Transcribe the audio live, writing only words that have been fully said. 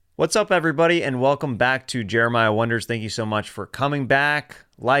What's up, everybody, and welcome back to Jeremiah Wonders. Thank you so much for coming back,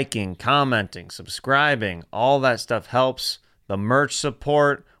 liking, commenting, subscribing. All that stuff helps. The merch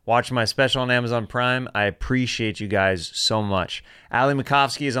support, watching my special on Amazon Prime. I appreciate you guys so much. Ali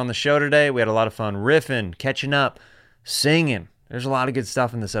Makovsky is on the show today. We had a lot of fun riffing, catching up, singing. There's a lot of good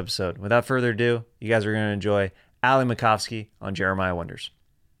stuff in this episode. Without further ado, you guys are going to enjoy Ali Makovsky on Jeremiah Wonders.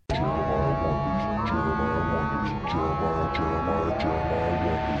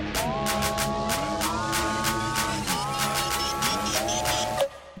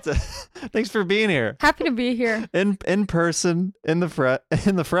 Thanks for being here. Happy to be here. In person, in the fresh.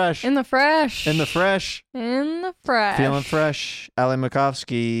 In the fresh. Feeling fresh. Ali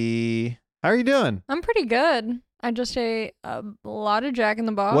Makovsky. How are you doing? I'm pretty good. I just ate a lot of Jack in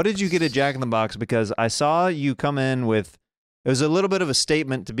the Box. What did you get at Jack in the Box? Because I saw you come in with, it was a little bit of a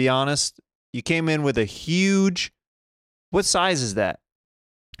statement, to be honest. You came in with a huge, what size is that?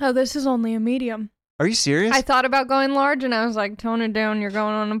 Oh, this is only a medium. Are you serious? I thought about going large, and I was like, tone it down. You're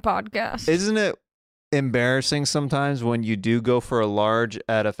going on a podcast. Isn't it embarrassing sometimes when you do go for a large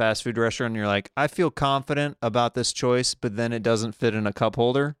at a fast food restaurant and you're like, I feel confident about this choice, but then it doesn't fit in a cup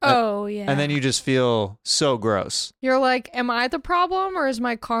holder? Oh, yeah. And then you just feel so gross. You're like, am I the problem, or is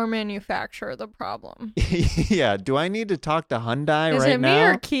my car manufacturer the problem? Yeah. Do I need to talk to Hyundai is right it now? me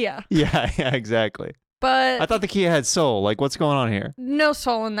or Kia? Yeah, exactly. But I thought the Kia had soul. Like, what's going on here? no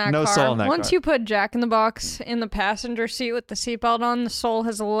soul in that car. No soul in that Once car. you put Jack in the Box in the passenger seat with the seatbelt on, the soul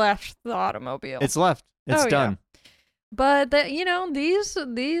has left the automobile. It's left. It's Oh, done. Yeah. But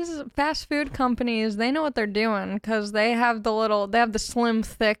these fast food companies, they know what they're doing, because they have the slim,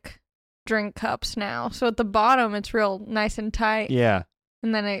 thick drink cups now. So at the bottom, it's real nice and tight. Yeah.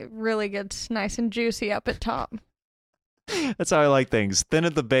 And then it really gets nice and juicy up at top. That's how I like things. Thin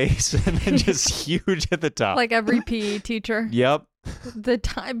at the base and then just huge at the top. Like every PE teacher. Yep.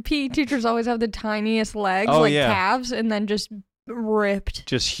 PE teachers always have the tiniest legs, Oh, like yeah. calves, and then just ripped.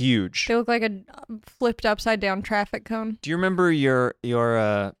 Just huge. They look like a flipped upside down traffic cone. Do you remember your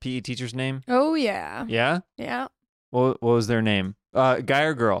PE teacher's name? Oh, yeah. Yeah? Yeah. What was their name? Guy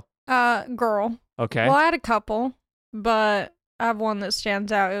or girl? Girl. Okay. Well, I had a couple, but I have one that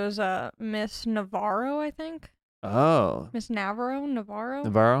stands out. It was Miss Navarro, I think. Oh. Miss Navarro?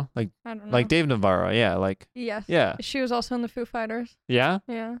 Navarro? Like I don't know. like Dave Navarro, yeah. Like Yes. yeah. She was also in the Foo Fighters. Yeah?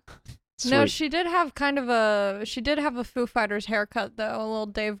 Yeah. Sweet. No, she did have a Foo Fighters haircut, though. A little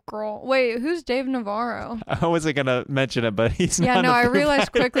Dave Grohl. Wait, who's Dave Navarro? I wasn't gonna mention it, but he's Yeah, not. no, in I the Foo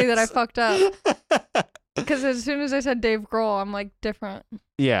realized quickly that I Fighters. fucked up. Because as soon as I said Dave Grohl, I'm like, different.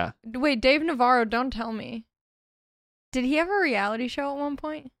 Yeah. Wait, Dave Navarro, don't tell me. Did he have a reality show at one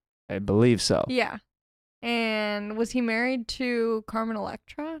point? I believe so. Yeah. And was he married to Carmen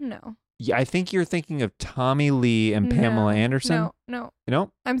Electra? No. Yeah, I think you're thinking of Tommy Lee and Pamela Anderson. No. You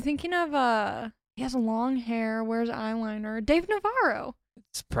know? I'm thinking of he has long hair, wears eyeliner. Dave Navarro.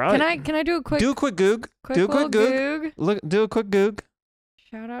 It's probably Can I do a quick do a quick goog. Do a little quick goog. Look, do a quick goog.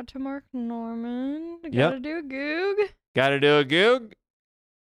 Shout out to Mark Norman. Yep. Gotta do a goog. Gotta do a goog.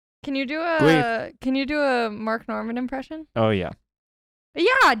 Can you do a Mark Norman impression? Oh yeah.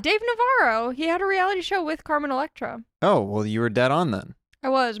 Yeah, Dave Navarro. He had a reality show with Carmen Electra. Oh well, you were dead on then. I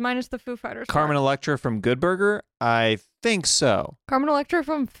was, minus the Foo Fighters. Carmen part. Electra from Good Burger? I think so. Carmen Electra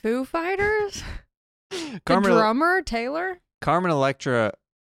from Foo Fighters? Carmen, the drummer, Taylor? Carmen Electra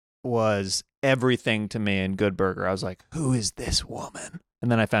was everything to me in Good Burger. I was like, who is this woman? And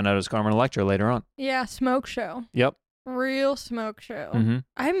then I found out it was Carmen Electra later on. Yeah, smoke show. Yep. Real smoke show. Mm-hmm.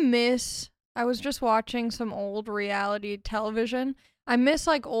 I was just watching some old reality television. I miss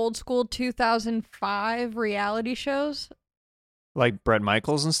like old school 2005 reality shows. Like Bret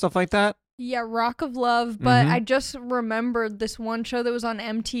Michaels and stuff like that? Yeah, Rock of Love. But Mhm. I just remembered this one show that was on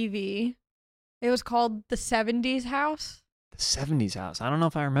MTV. It was called The 70s House. The 70s House. I don't know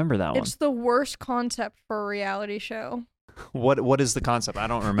if I remember that It's the worst concept for a reality show. one. What is the concept? I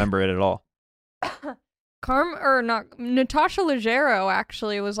don't remember it at all. Natasha Leggero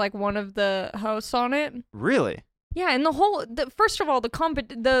actually was like one of the hosts on it. Really? Yeah, and first of all,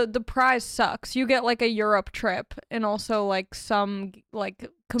 the prize sucks. You get like a Europe trip and also like some like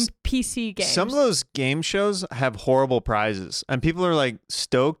PC games. Some of those game shows have horrible prizes, and people are like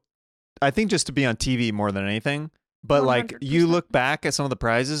stoked. I think just to be on TV more than anything. But like you 100%. look back at some of the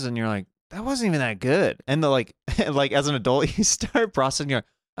prizes, and you're like, that wasn't even that good. And the like as an adult, you start processing. You're like,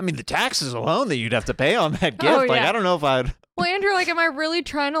 I mean, the taxes alone that you'd have to pay on that gift. Oh, Like, yeah. I don't know if I'd. Well, Andrew, like, am I really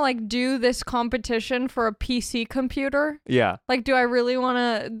trying to like do this competition for a PC computer? Yeah. Like, do I really want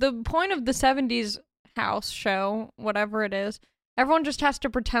to? The point of the 70s house show, whatever it is, Everyone just has to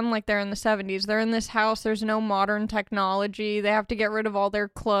pretend like they're in the 70s. They're in this house. There's no modern technology. They have to get rid of all their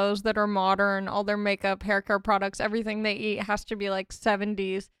clothes that are modern, all their makeup, hair care products. Everything they eat has to be like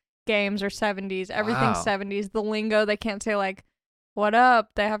 70s games or 70s. Everything's Wow. 70s. The lingo, they can't say like, what up?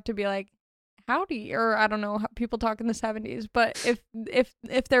 They have to be like, howdy, or I don't know how people talk in the 70s. But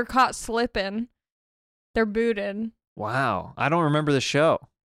if they're caught slipping, they're booted. Wow. I don't remember the show.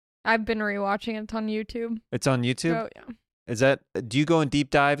 I've been rewatching it. It's on YouTube. It's on YouTube? Oh, yeah. Is that, do you go in deep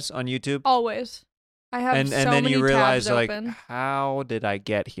dives on YouTube? Always. I have and so then many you realize, tabs like, open. how did I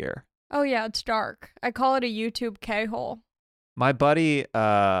get here? Oh, yeah, it's dark. I call it a YouTube K-hole. My buddy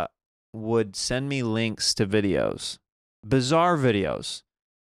would send me links to videos, bizarre videos,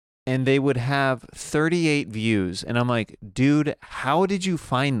 and they would have 38 views. And I'm like, dude, how did you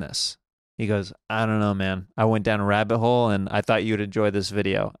find this? He goes, I don't know, man. I went down a rabbit hole and I thought you'd enjoy this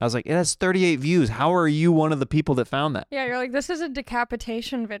video. I was like, it has 38 views. How are you one of the people that found that? Yeah, you're like, this is a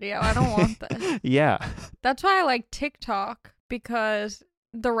decapitation video. I don't want this. Yeah. That's why I like TikTok, because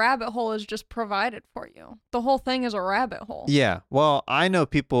the rabbit hole is just provided for you. The whole thing is a rabbit hole. Yeah. Well, I know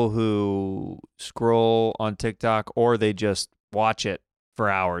people who scroll on TikTok or they just watch it for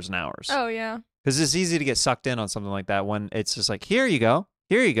hours and hours. Oh, yeah. Because it's easy to get sucked in on something like that when it's just like, here you go.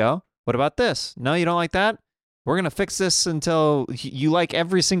 Here you go. What about this? No, you don't like that? We're going to fix this until you like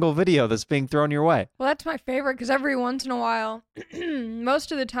every single video that's being thrown your way. Well, that's my favorite, because every once in a while,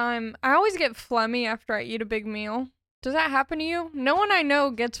 most of the time, I always get phlegmy after I eat a big meal. Does that happen to you? No one I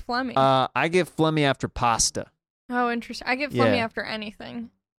know gets phlegmy. I get phlegmy after pasta. Oh, interesting. I get phlegmy Yeah. after anything.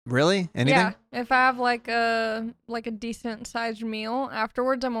 Really? Anything? Yeah. If I have like a decent sized meal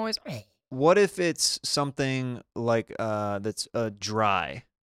afterwards, I'm always What if it's something like that's dry?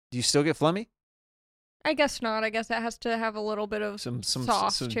 Do you still get phlegmy? I guess not. I guess it has to have a little bit of Some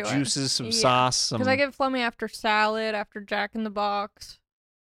sauce some to juices, some Yeah. sauce, some. Because I get phlegmy after salad, after Jack in the Box,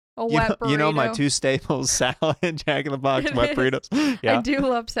 a you wet know, burrito. you know my two staples: salad, Jack in the Box, wet burritos. Yeah. I do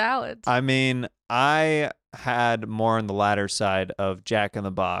love salads. I mean, I had more on the latter side of Jack in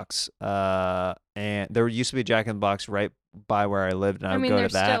the Box, and there used to be a Jack in the Box right by where I lived, and I would go there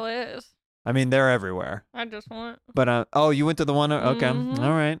to that. still is. I mean, they're everywhere. I just want. But oh, you went to the one? Okay, Mhm.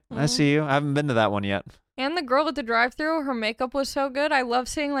 all right. I Mhm. see you. I haven't been to that one yet. And the girl at the drive-thru, her makeup was so good. I love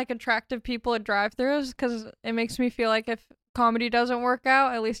seeing like attractive people at drive-thrus, because it makes me feel like if comedy doesn't work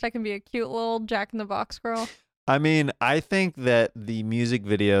out, at least I can be a cute little Jack in the Box girl. I mean, I think that the music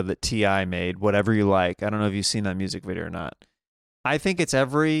video that T.I. made, Whatever You Like, I don't know if you've seen that music video or not. I think it's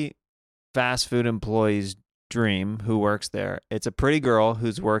every fast food employee's dream who works there. It's a pretty girl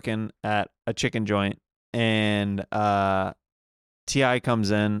who's working at a chicken joint, and T.I. comes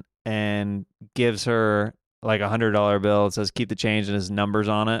in and gives her like $100 bill. It says keep the change and his numbers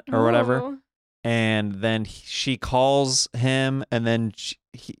on it or whatever. Ooh. And then she calls him, and then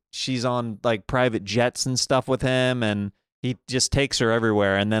she's on like private jets and stuff with him, and he just takes her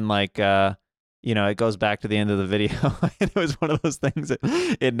everywhere. And then like it goes back to the end of the video, and it was one of those things that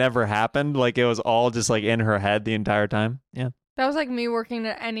it never happened. Like it was all just like in her head the entire time. Yeah. That was like me working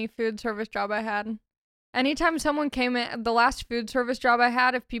at any food service job I had. Anytime someone came in, the last food service job I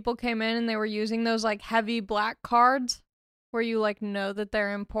had, if people came in and they were using those like heavy black cards where you like know that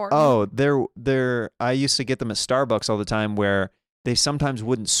they're important. Oh, they're I used to get them at Starbucks all the time, where they sometimes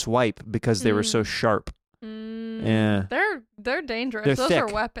wouldn't swipe because they were so sharp. Yeah. They're dangerous. They're Those thick.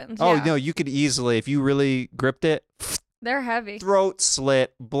 are weapons. Oh, yeah. no, you could easily, if you really gripped it, They're heavy. throat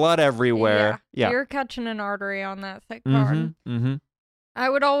slit, blood everywhere. Yeah. You're catching an artery on that thick card. Mm-hmm. I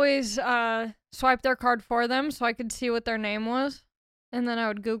would always swipe their card for them so I could see what their name was, and then I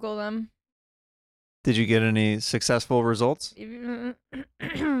would Google them. Did you get any successful results? There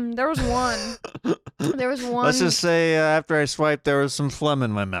was one. There was one. Let's just say after I swiped, there was some phlegm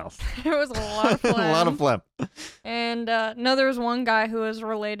in my mouth. There was a lot of phlegm. A lot of phlegm. And no, there was one guy who was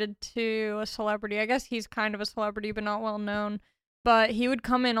related to a celebrity. I guess he's kind of a celebrity, but not well known. But he would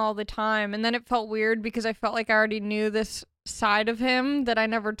come in all the time, and then it felt weird because I felt like I already knew this side of him that I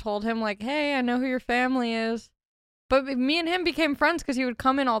never told him. Like, hey, I know who your family is. But me and him became friends because he would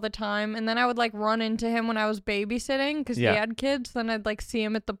come in all the time, and then I would like run into him when I was babysitting because he had kids. Then I'd like see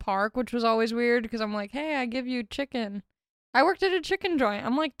him at the park, which was always weird because I'm like, hey, I give you chicken. I worked at a chicken joint.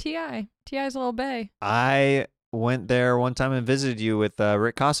 I'm like T.I. T.I.'s little bae. I went there one time and visited you with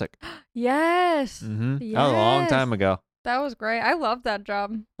Rick Cossack. Yes. Mm-hmm. That was a long time ago. That was great. I loved that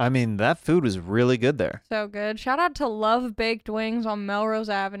job. I mean, that food was really good there. So good. Shout out to Love Baked Wings on Melrose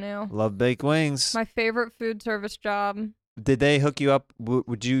Avenue. Love baked wings. My favorite food service job. Did they hook you up?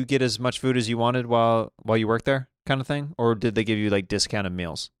 Would you get as much food as you wanted while you worked there, kind of thing, or did they give you like discounted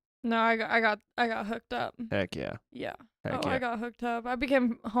meals? No, I got hooked up. Heck yeah. Yeah. Heck Oh, yeah. I got hooked up. I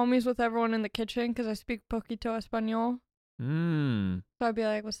became homies with everyone in the kitchen because I speak poquito español. Mmm. So I'd be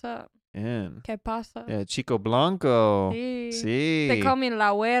like, "What's up? In. ¿Qué pasa?" Yeah, Chico Blanco. Sí. See. They call me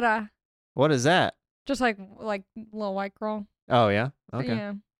la güera, What is that? just like little white girl. Oh, yeah? But Okay.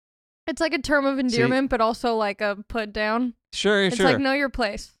 yeah, it's like a term of endearment, but also like a put down. Sure, It's sure. like know your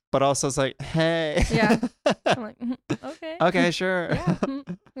place. But also it's like, hey. Yeah. I'm like, okay. Okay, sure. Yeah.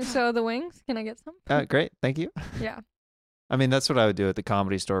 So the wings, can I get some? Great. Thank you. Yeah. I mean, that's what I would do at the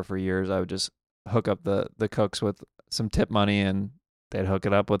Comedy Store for years. I would just hook up the cooks with some tip money, and they'd hook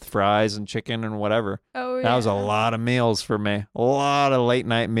it up with fries and chicken and whatever. Oh yeah. That was a lot of meals for me. A lot of late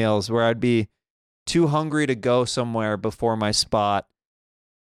night meals where I'd be too hungry to go somewhere before my spot,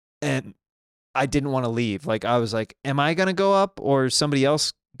 and I didn't want to leave. Like, I was like, am I going to go up, or is somebody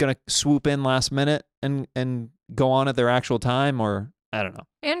else going to swoop in last minute and go on at their actual time, or I don't know.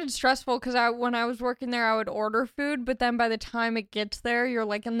 And it's stressful because when I was working there, I would order food, but then by the time it gets there, you're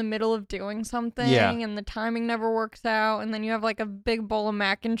like in the middle of doing something, and the timing never works out, and then you have like a big bowl of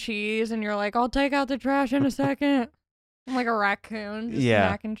mac and cheese, and you're like, I'll take out the trash in a second. I'm like a raccoon, just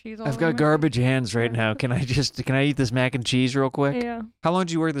mac and cheese all I've over got my garbage hands right now. Can I eat this mac and cheese real quick? face. Yeah. How long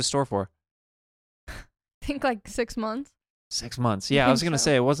did you work at the store for? I think like 6 months. 6 months. Yeah, I was think going to so.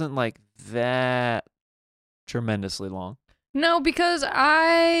 say it wasn't like that tremendously long. No, because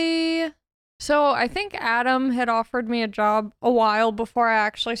I think Adam had offered me a job a while before I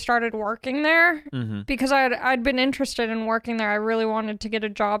actually started working there. Mm-hmm. Because I'd been interested in working there. I really wanted to get a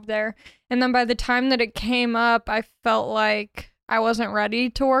job there. And then by the time that it came up, I felt like I wasn't ready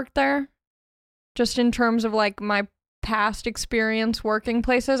to work there. Just in terms of like my past experience working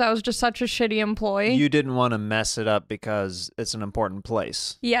places, I was just such a shitty employee. You didn't want to mess it up because it's an important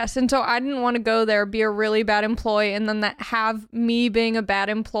place. Yes, and so I didn't want to go there, be a really bad employee, and then that have me being a bad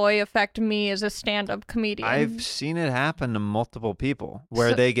employee affect me as a stand-up comedian. I've seen it happen to multiple people where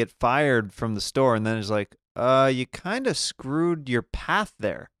So- they get fired from the store, and then it's like, you kind of screwed your path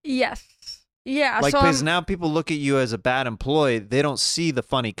there. Yes. Yeah, Like, so because now people look at you as a bad employee. They don't see the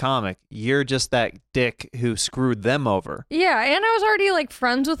funny comic. You're just that dick who screwed them over. yeah, and I was already like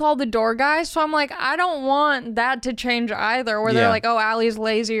friends with all the door guys, so I'm like, I don't want that to change either, where Yeah. they're like, oh, Allie's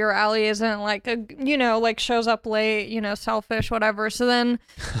lazy, or Allie isn't like, like shows up late, selfish, whatever. So then,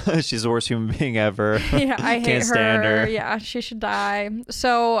 She's the worst human being ever. yeah, I hate Can't stand her. Yeah, she should die.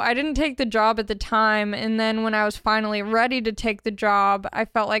 So I didn't take the job at the time, and then when I was finally ready to take the job, I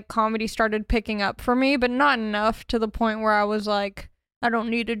felt like comedy started picking up for me, but not enough to the point where I was like, I don't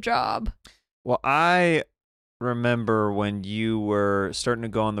need a job. Well, I remember when you were starting to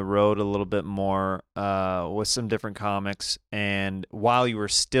go on the road a little bit more with some different comics, and while you were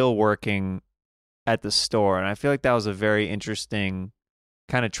still working at the store. And I feel like that was a very interesting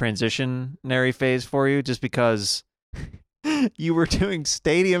kind of transitionary phase for you, just because you were doing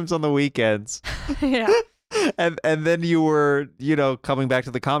stadiums on the weekends. Yeah. And then you were, coming back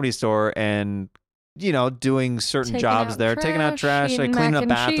to the Comedy Store and, doing certain Taking jobs out there, taking out trash, eating like cleaning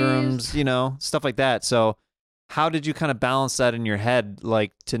mac up and bathrooms, stuff like that. So how did you kind of balance that in your head,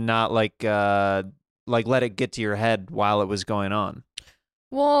 like to not like let it get to your head while it was going on?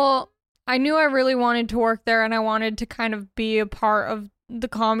 Well, I knew I really wanted to work there, and I wanted to kind of be a part of the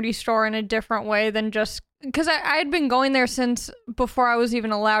Comedy Store in a different way than just because I had been going there since before I was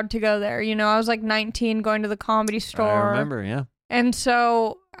even allowed to go there. I was like 19 going to the Comedy Store. I remember, yeah. And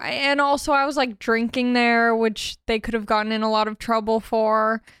so, and also I was like drinking there, which they could have gotten in a lot of trouble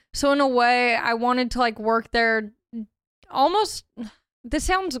for. So in a way, I wanted to like work there almost, this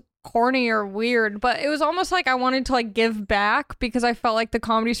sounds corny or weird, but it was almost like I wanted to like give back because I felt like the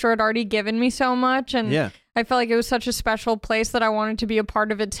Comedy Store had already given me so much. And Yeah. I felt like it was such a special place that I wanted to be a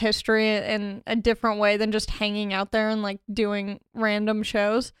part of its history in a different way than just hanging out there and like doing random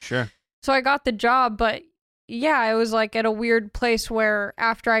shows. Sure. So I got the job, but yeah, I was like at a weird place where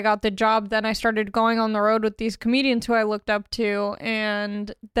after I got the job, then I started going on the road with these comedians who I looked up to,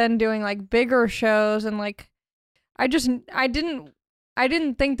 and then doing like bigger shows, and like I didn't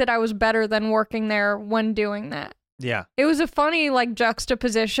think that I was better than working there when doing that. Yeah. It was a funny like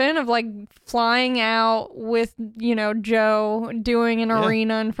juxtaposition of like flying out with, Joe doing an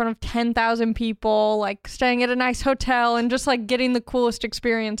arena in front of 10,000 people, like staying at a nice hotel and just like getting the coolest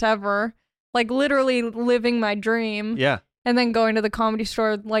experience ever. Like literally living my dream. Yeah. And then going to the Comedy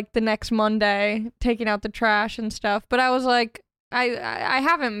Store like the next Monday, taking out the trash and stuff. But I was like, I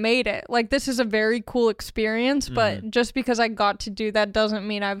haven't made it. Like, this is a very cool experience, but just because I got to do that doesn't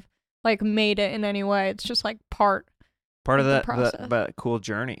mean I've like made it in any way. It's just like part of the that process. that cool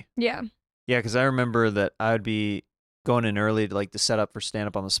journey. Yeah. Yeah, because I remember that I would be going in early to like to set up for stand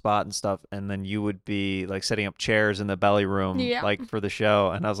up on the spot and stuff, and then you would be like setting up chairs in the belly room Yeah. like for the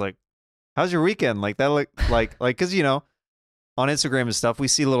show, and I was like, how's your weekend? Like that look like because you know on Instagram and stuff we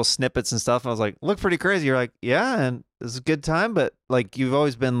see little snippets and stuff. And I was like, look pretty crazy. You're like, yeah, and it was a good time, but like you've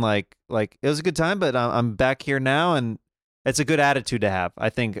always been like it was a good time, but I'm back here now, and it's a good attitude to have. I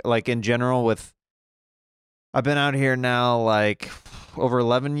think like in general with I've been out here now like over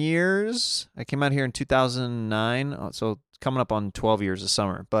 11 years. I came out here in 2009, so coming up on 12 years this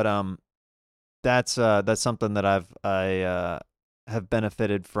summer. But that's something that I have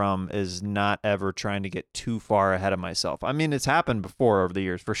benefited from is not ever trying to get too far ahead of myself. I mean, it's happened before over the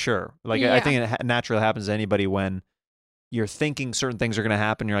years for sure. Like I think it naturally happens to anybody when you're thinking certain things are going to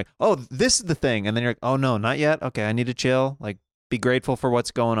happen. You're like, oh, this is the thing, and then you're like, oh no, not yet. Okay, I need to chill. Like, be grateful for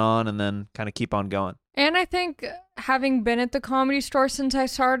what's going on, and then kind of keep on going. And I think having been at the Comedy Store since I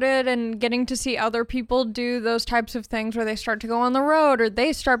started and getting to see other people do those types of things where they start to go on the road or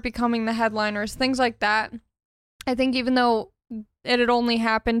they start becoming the headliners, things like that. I think even though it had only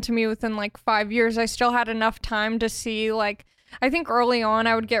happened to me within like 5 years, I still had enough time to see like, I think early on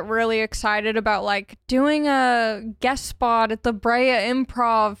I would get really excited about like doing a guest spot at the Brea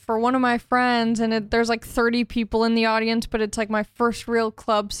Improv for one of my friends, and there's like 30 people in the audience, but it's like my first real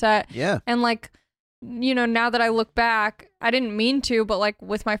club set. Yeah. And like, you know, now that I look back, I didn't mean to, but like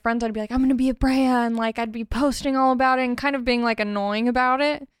with my friends, I'd be like, I'm gonna be at Brea, and like I'd be posting all about it and kind of being like annoying about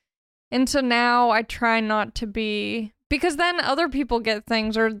it. And so now I try not to be, because then other people get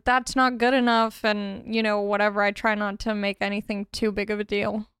things or that's not good enough, and you know, whatever. I try not to make anything too big of a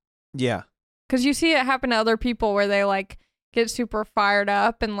deal. Yeah. Because you see it happen to other people where they like get super fired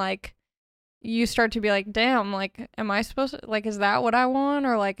up, and like you start to be like, damn, like, am I supposed to, like, is that what I want?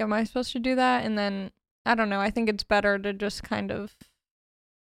 Or like, am I supposed to do that? And then, I don't know, I think it's better to just kind of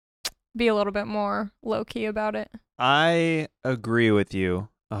be a little bit more low key about it. I agree with you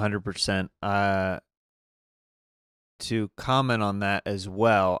 100%. To comment on that as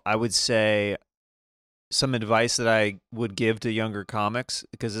well, I would say some advice that I would give to younger comics,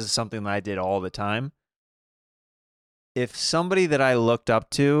 because this is something that I did all the time. If somebody that I looked up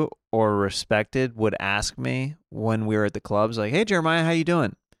to or respected would ask me when we were at the clubs, like, hey, Jeremiah, how you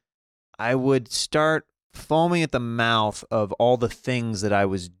doing? I would start foaming at the mouth of all the things that I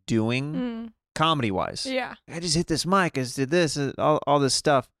was doing comedy-wise. Yeah. I just hit this mic, I just did this, all this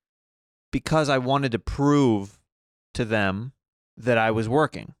stuff, because I wanted to prove to them that I was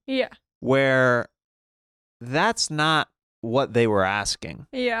working. Yeah. Where that's not what they were asking.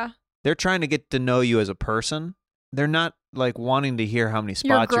 Yeah. They're trying to get to know you as a person. They're not like wanting to hear how many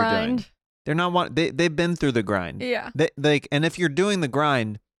spots you're doing. They're not they've been through the grind. Yeah. And if you're doing the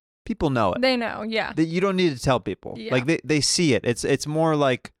grind, people know it. They know, yeah. You don't need to tell people. Yeah. Like they see it. It's more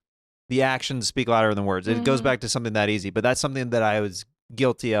like the actions speak louder than words. It goes back to something that easy, but that's something that I was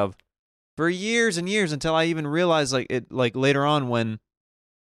guilty of for years and years, until I even realized like later on when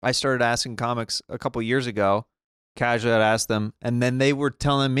I started asking comics a couple years ago, casually I'd ask them, and then they were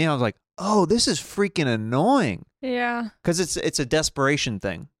telling me, I was like, oh, this is freaking annoying. Yeah. Because it's a desperation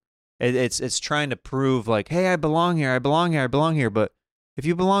thing. It's trying to prove like, hey, I belong here, I belong here, I belong here. But if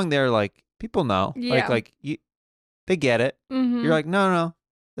you belong there, like, people know. Yeah. Like they get it. Mm-hmm. You're like, no,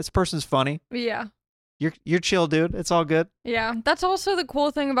 this person's funny. Yeah. You're chill, dude. It's all good. Yeah, that's also the cool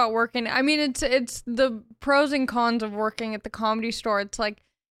thing about working. I mean, it's the pros and cons of working at the Comedy Store. It's like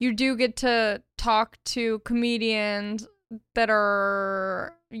you do get to talk to comedians that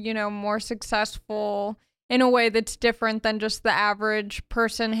are, you know, more successful in a way that's different than just the average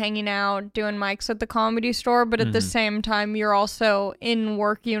person hanging out doing mics at the Comedy Store. But at the same time, you're also in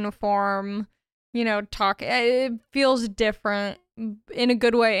work uniform, you know, talk. It feels different in a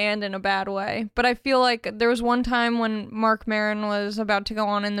good way and in a bad way. But I feel like there was one time when Mark Maron was about to go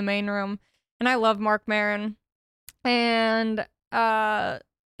on in the main room, and I love Mark Maron, and I'm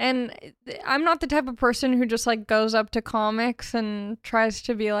not the type of person who just like goes up to comics and tries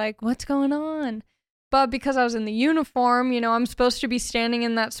to be like, what's going on? But because I was in the uniform, you know, I'm supposed to be standing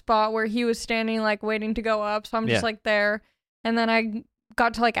in that spot where he was standing, like waiting to go up. So I'm just like there. And then I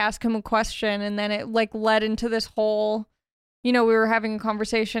got to like ask him a question, and then it like led into this whole, you know, we were having a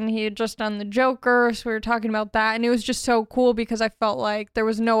conversation. He had just done the Joker, so we were talking about that, and it was just so cool because I felt like there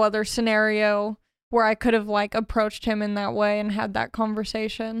was no other scenario where I could have like approached him in that way and had that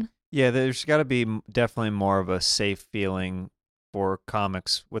conversation. Yeah, there's got to be definitely more of a safe feeling for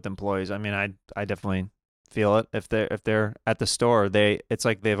comics with employees. I mean, I definitely feel it. If they're at the store, it's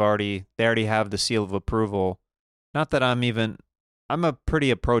like they already have the seal of approval. Not that I'm a pretty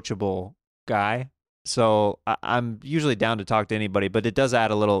approachable guy. So I'm usually down to talk to anybody, but it does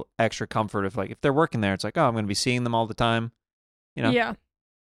add a little extra comfort if like if they're working there, it's like, oh, I'm going to be seeing them all the time. You know? Yeah.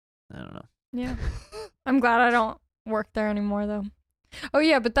 I don't know. Yeah. I'm glad I don't work there anymore though. Oh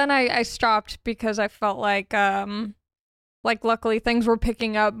yeah, but then I stopped because I felt like luckily things were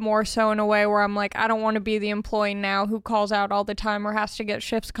picking up more so in a way where I'm like, I don't want to be the employee now who calls out all the time or has to get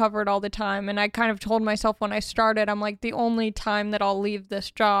shifts covered all the time. And I kind of told myself when I started, I'm like, the only time that I'll leave this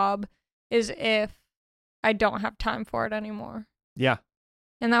job is if I don't have time for it anymore. Yeah.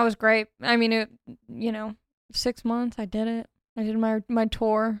 And that was great. I mean, 6 months, I did it. I did my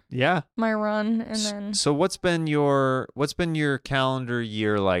tour. Yeah. My run, and then. So what's been your calendar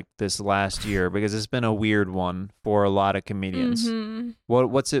year like this last year? Because it's been a weird one for a lot of comedians. Mm-hmm.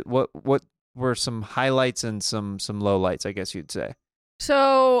 What were some highlights and some lowlights, I guess you'd say?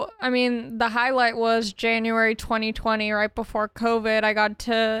 So, I mean, the highlight was January 2020, right before COVID. I got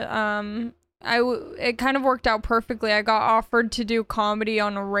to it kind of worked out perfectly. I got offered to do comedy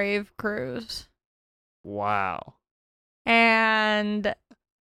on a rave cruise. Wow. And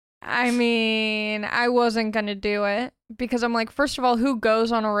I mean, I wasn't going to do it because I'm like, first of all, who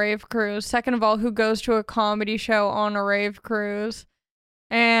goes on a rave cruise? Second of all, who goes to a comedy show on a rave cruise?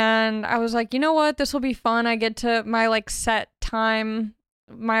 And I was like, you know what? This will be fun. I get to my like set time,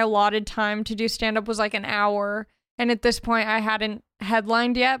 my allotted time to do stand up was like an hour. And at this point, I hadn't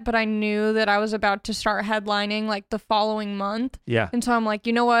headlined yet, but I knew that I was about to start headlining like the following month. Yeah. And so I'm like,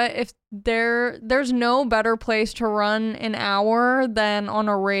 you know what? If there's no better place to run an hour than on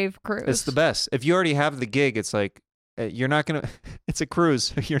a rave cruise. It's the best. If you already have the gig, it's like you're not gonna. It's a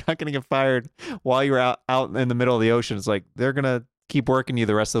cruise. You're not gonna get fired while you're out in the middle of the ocean. It's like they're gonna keep working you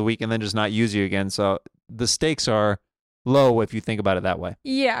the rest of the week and then just not use you again. So the stakes are low if you think about it that way.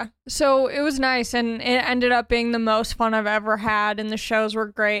 Yeah. So it was nice, and it ended up being the most fun I've ever had, and the shows were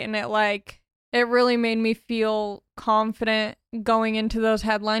great, and it really made me feel confident going into those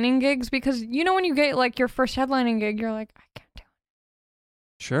headlining gigs because when you get like your first headlining gig, you're like, I can't do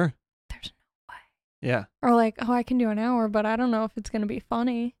it. Sure. There's no way. Yeah. Or like, oh, I can do an hour, but I don't know if it's going to be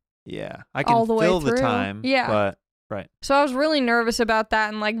funny. Yeah. I can all the fill way the through. time. Yeah. But right. So I was really nervous about that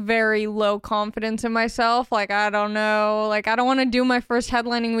and like very low confidence in myself. Like, I don't know. Like, I don't want to do my first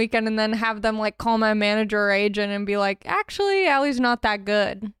headlining weekend and then have them like call my manager or agent and be like, actually, Allie's not that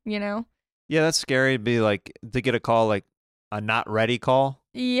good, Yeah, that's scary to get a call, like a not ready call.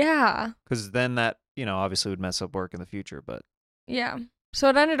 Yeah. Because then that, obviously would mess up work in the future, but. Yeah. So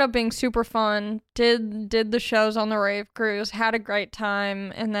it ended up being super fun. Did the shows on the rave cruise, had a great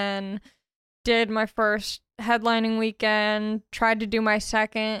time, and then did my first headlining weekend, tried to do my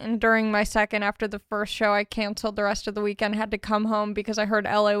second, and during my second, after the first show, I canceled the rest of the weekend, had to come home because I heard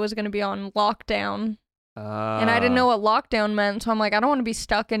LA was going to be on lockdown. And I didn't know what lockdown meant, so I'm like, I don't want to be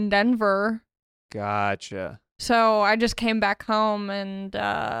stuck in Denver. Gotcha. So I just came back home and...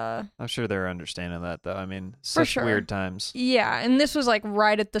 I'm sure they're understanding that, though. I mean, such weird times. Yeah, and this was like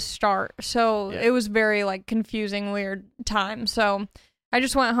right at the start, so it was very like confusing, weird time. So I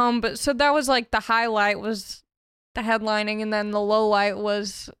just went home, but so that was like the highlight was the headlining, and then the low light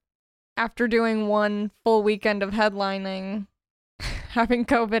was after doing one full weekend of headlining, having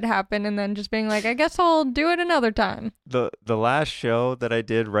COVID happen, and then just being like, I guess I'll do it another time. The last show that I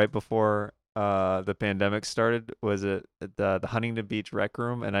did right before the pandemic started was at the Huntington Beach Rec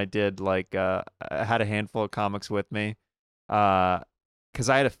Room, and I did like I had a handful of comics with me because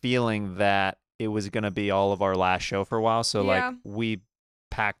I had a feeling that it was gonna be all of our last show for a while, so like we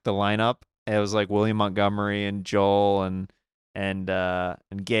packed the lineup. It was like William Montgomery and Joel and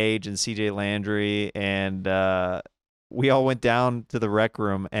Gage and CJ Landry, and we all went down to the Rec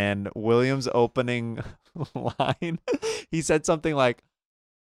Room, and William's opening line, he said something like,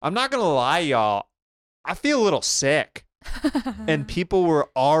 I'm not going to lie, y'all, I feel a little sick. And people were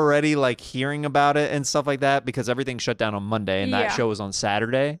already like hearing about it and stuff like that because everything shut down on Monday and that show was on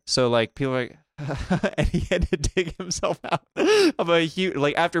Saturday. So like people were like, and he had to dig himself out of a huge,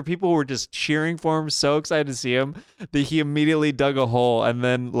 like after people were just cheering for him, so excited to see him, that he immediately dug a hole and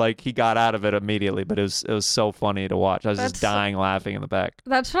then like he got out of it immediately. But it was so funny to watch. I was just dying laughing in the back.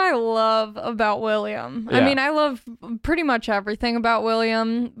 That's what I love about William. Yeah. I mean, I love pretty much everything about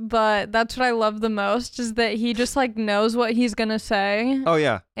William, but that's what I love the most is that he just like knows what he's gonna say. Oh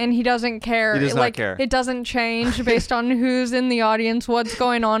yeah. And he doesn't care. He does not care. It doesn't change based on who's in the audience, what's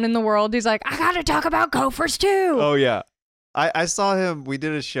going on in the world. He's like, I gotta talk about Gophers too. Oh yeah. I saw him. We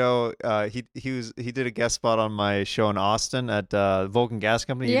did a show. He did a guest spot on my show in Austin at Vulcan Gas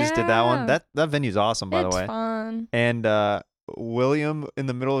Company. You just did that one. That venue's awesome, by the way. It's fun. And William, in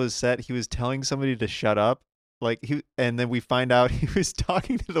the middle of his set, he was telling somebody to shut up, and then we find out he was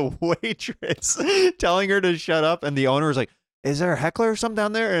talking to the waitress, telling her to shut up, and the owner was like, is there a heckler or something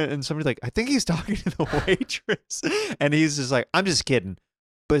down there? And somebody's like, I think he's talking to the waitress. And he's just like, I'm just kidding.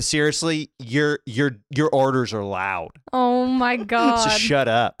 But seriously, your orders are loud. Oh my God. So shut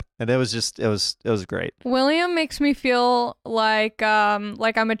up. And it was great. William makes me feel like I'm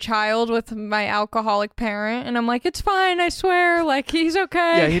a child with my alcoholic parent, and I'm like, it's fine, I swear, like he's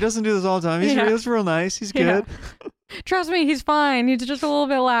okay. Yeah, he doesn't do this all the time. He's real nice. He's good. Yeah. Trust me, he's fine. He's just a little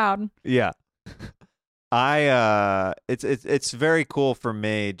bit loud. Yeah. It's very cool for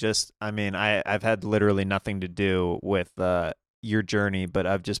me. I've had literally nothing to do with your journey, but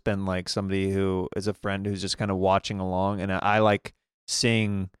I've just been like somebody who is a friend who's just kind of watching along, and I like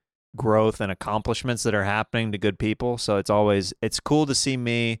seeing growth and accomplishments that are happening to good people. So it's cool to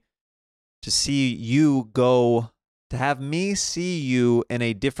see you go, to have me see you in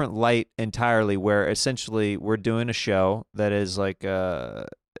a different light entirely, where essentially we're doing a show that is like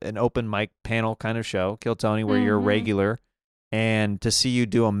an open mic panel kind of show, Kill Tony, where you're a regular, and to see you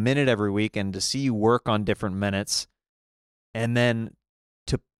do a minute every week and to see you work on different minutes, and then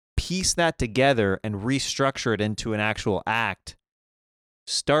to piece that together and restructure it into an actual act,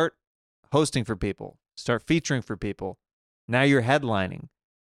 start hosting for people, start featuring for people. Now you're headlining.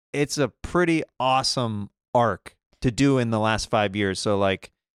 It's a pretty awesome arc to do in the last 5 years. So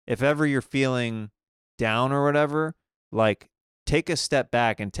like, if ever you're feeling down or whatever, like, take a step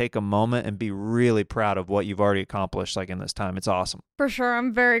back and take a moment and be really proud of what you've already accomplished, like in this time. It's awesome. For sure.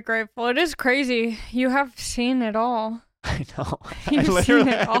 I'm very grateful. It is crazy. You have seen it all. I know. You've seen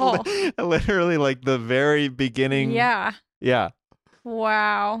it all. I literally like the very beginning. Yeah. Yeah.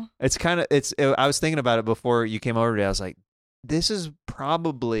 Wow. I was thinking about it before you came over today. I was like, this is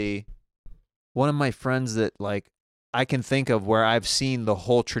probably one of my friends that like I can think of where I've seen the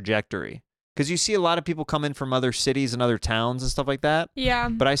whole trajectory. Because you see a lot of people come in from other cities and other towns and stuff like that. Yeah.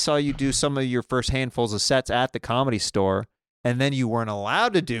 But I saw you do some of your first handfuls of sets at the Comedy Store, and then you weren't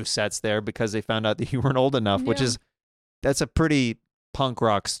allowed to do sets there because they found out that you weren't old enough, that's a pretty punk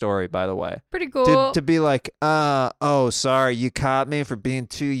rock story, by the way. Pretty cool. To be like, oh, sorry, you caught me for being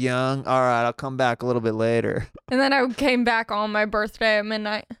too young. All right, I'll come back a little bit later. And then I came back on my birthday at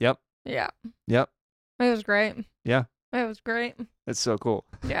midnight. Yep. Yeah. Yep. It was great. Yeah. It was great. It's so cool.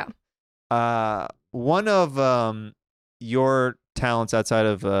 Yeah. One of your talents outside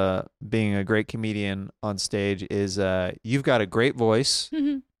of being a great comedian on stage is you've got a great voice.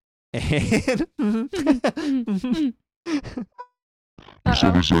 And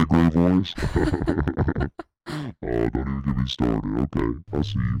Somebody say great voice. Oh, don't even get me started. Okay, I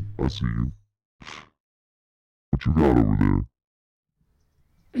see you. What you got over there?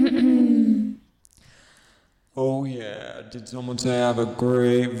 Oh yeah, did someone say I have a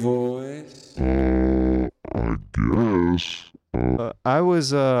great voice? I guess. I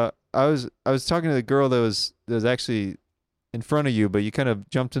was talking to the girl that was actually in front of you, but you kind of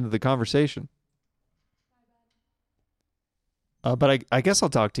jumped into the conversation. But I guess I'll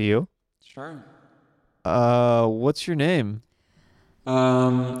talk to you. Sure. What's your name?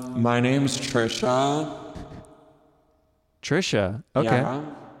 My name's Trisha. Trisha. Okay. Yeah.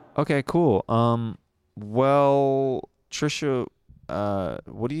 Okay, cool. Well, Trisha,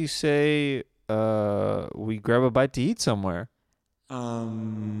 what do you say we grab a bite to eat somewhere?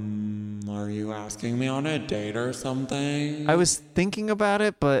 Are you asking me on a date or something? I was thinking about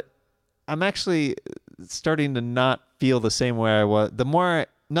it, but I'm actually starting to not feel the same way I was.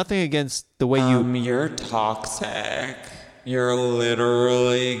 Nothing against the way You're toxic. You're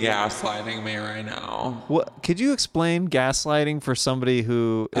literally gaslighting me right now. What? Could you explain gaslighting for somebody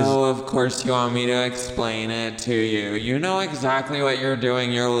who is... Oh, of course you want me to explain it to you. You know exactly what you're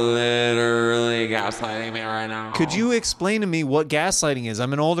doing. You're literally gaslighting me right now. Could you explain to me what gaslighting is?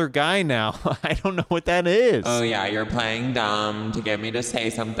 I'm an older guy now. I don't know what that is. Oh yeah, you're playing dumb to get me to say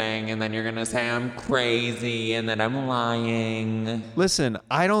something, and then you're gonna say I'm crazy and that I'm lying. Listen,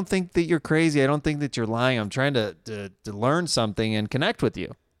 I don't think that you're crazy. I don't think that you're lying. I'm trying to learn something and connect with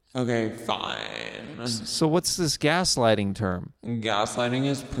you. Okay, fine. So what's this gaslighting term? Gaslighting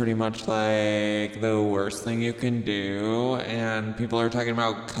is pretty much like the worst thing you can do, and people are talking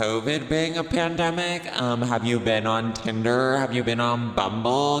about COVID being a pandemic. Have you been on Tinder? Have you been on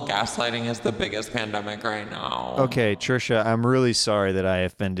Bumble? Gaslighting is the biggest pandemic right now. Okay, Trisha, I'm really sorry that I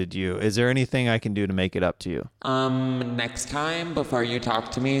offended you. Is there anything I can do to make it up to you? Next time before you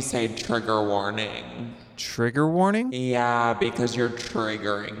talk to me, say trigger warning. Trigger warning? Yeah, because you're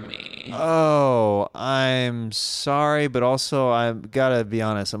triggering me. Oh, I'm sorry, but also I've got to be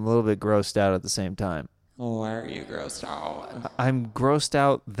honest, I'm a little bit grossed out at the same time. Why are you grossed out? I'm grossed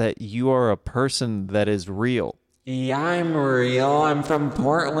out that you are a person that is real. Yeah, I'm real. I'm from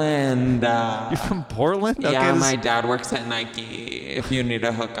Portland. You're from Portland? Yeah, Okay, my dad works at Nike. If you need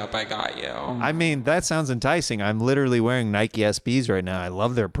a hookup, I got you. I mean, that sounds enticing. I'm literally wearing Nike SBs right now. I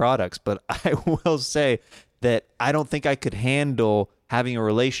love their products, but I will say that I don't think I could handle having a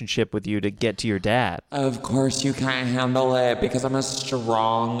relationship with you to get to your dad. Of course you can't handle it because I'm a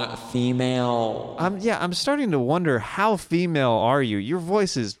strong female. I'm starting to wonder, how female are you? Your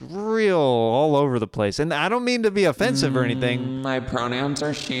voice is real all over the place. And I don't mean to be offensive or anything. My pronouns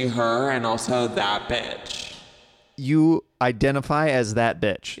are she, her, and also that bitch. You identify as that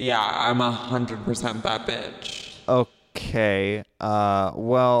bitch. Yeah, I'm 100% that bitch. Okay.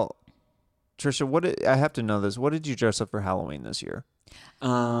 Well, Trisha, I have to know this. What did you dress up for Halloween this year?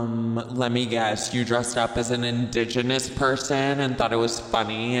 Let me guess. You dressed up as an indigenous person and thought it was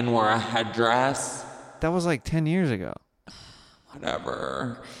funny and wore a headdress? That was like 10 years ago.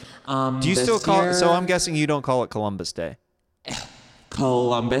 Whatever. Do you still call it? So I'm guessing you don't call it Columbus Day.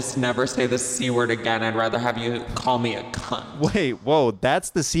 Columbus, never say the C word again. I'd rather have you call me a cunt. Wait, whoa,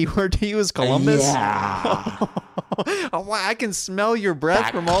 that's the C word to use, Columbus? Yeah. Oh, wow, I can smell your breath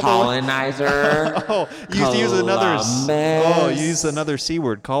That from all colonizer. Oh, you use another. Columbus. You use another C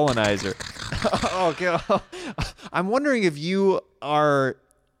word, colonizer. Okay. I'm wondering if you are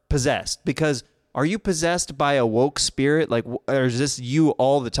possessed, because are you possessed by a woke spirit? Like, or is this you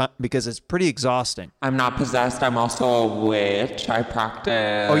all the time? Because it's pretty exhausting. I'm not possessed. I'm also a witch. I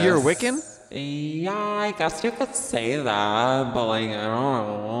practice. Oh, you're a Wiccan? Yeah, I guess you could say that, but like, I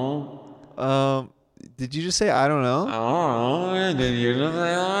don't know. Did you just say I don't know? I don't know. Did you just say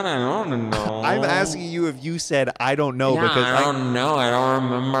that? I don't know. I'm asking you if you said I don't know, Yeah, because I don't know. I don't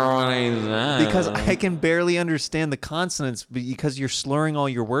remember what I said. because I can barely understand the consonants because you're slurring all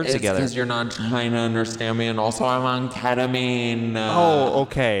your words It's together. because you're not trying to understand me, and also I'm on ketamine. Oh,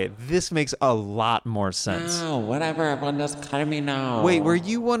 okay. This makes a lot more sense. Oh, whatever. Everyone does ketamine now. Wait, were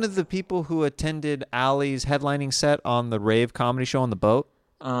you one of the people who attended Allie's headlining set on the rave comedy show on the boat?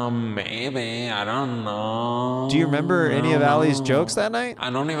 Maybe. I don't know. Do you remember any of Allie's jokes that night? I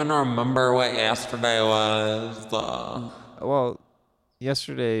don't even remember what yesterday was. Well,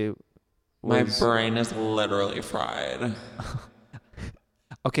 yesterday My was... brain is literally fried.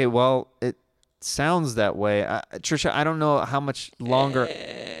 Okay, well, it sounds that way. Trisha, I don't know how much longer...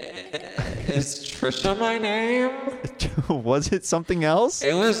 Is Trisha my name? Was it something else?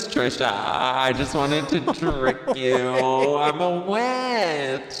 It was Trisha. I just wanted to trick you. I'm a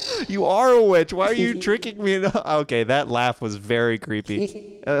witch. You are a witch. Why are you tricking me? Okay, that laugh was very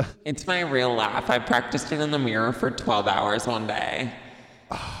creepy. It's my real laugh. I practiced it in the mirror for 12 hours one day.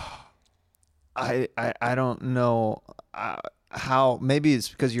 I don't know how. Maybe it's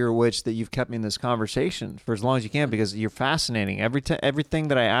because you're a witch that you've kept me in this conversation for as long as you can, because you're fascinating. Everything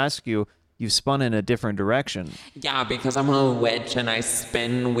that I ask you, you've spun in a different direction. Yeah, because I'm a witch and I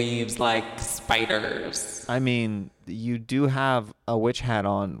spin weaves like spiders. I mean, you do have a witch hat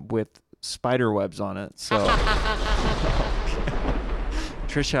on with spider webs on it, so...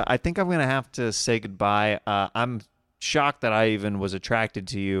 Trisha, I think I'm going to have to say goodbye. I'm shocked that I even was attracted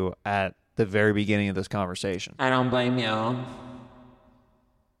to you at the very beginning of this conversation. I don't blame you. All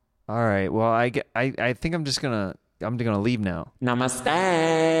right. Well, I think I'm just going to leave now.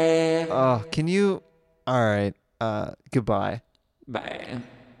 Namaste. Oh, can you... All right. Goodbye. Bye.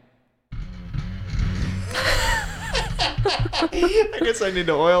 I guess I need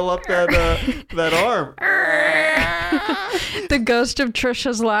to oil up that arm. The ghost of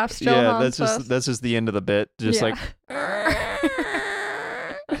Trisha's laugh still haunts us. that's just the end of the bit. Just Yeah.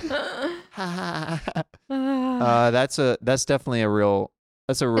 that's definitely a real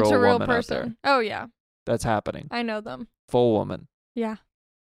It's a real woman person. out there. Oh yeah, That's happening. I know them. Full woman. Yeah,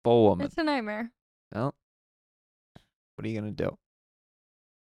 Full woman. it's a nightmare. Well, what are you gonna do?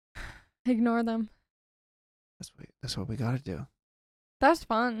 Ignore them. That's what we gotta do. That's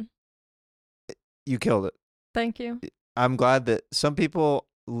fun. You killed it. Thank you. I'm glad that some people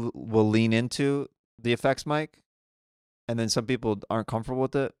will lean into the effects mic, and then some people aren't comfortable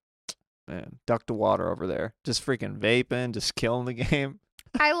with it. Man, duck to water over there. Just freaking vaping, just killing the game.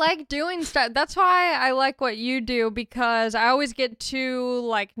 I like doing stuff. That's why I like what you do, because I always get too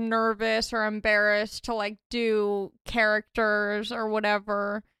like nervous or embarrassed to like do characters or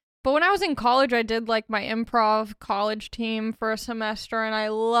whatever. But when I was in college, I did like my improv college team for a semester and I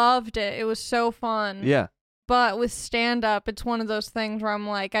loved it. It was so fun. Yeah. But with stand up, it's one of those things where I'm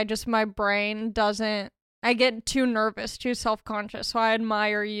like, my brain doesn't, I get too nervous, too self-conscious. So I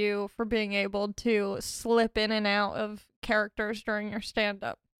admire you for being able to slip in and out of characters during your stand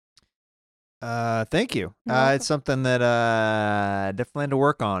up. Thank you. You're welcome. It's something that definitely had to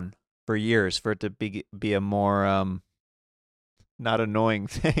work on for years for it to be a more not annoying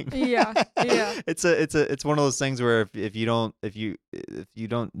thing. Yeah. It's one of those things where if you don't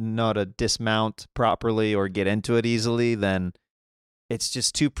know how to dismount properly or get into it easily, then it's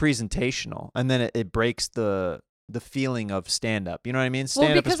just too presentational, and then it breaks the feeling of stand up. You know what I mean?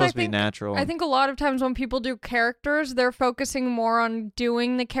 Stand up is because supposed to be natural. I think a lot of times when people do characters, they're focusing more on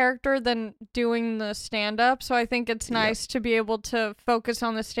doing the character than doing the stand-up. So I think it's nice to be able to focus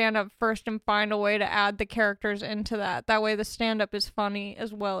on the stand-up first and find a way to add the characters into that. That way the stand-up is funny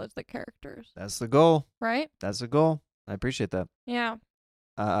as well as the characters. That's the goal. Right? That's the goal. I appreciate that. Yeah.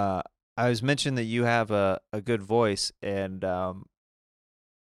 I was mentioning that you have a good voice, and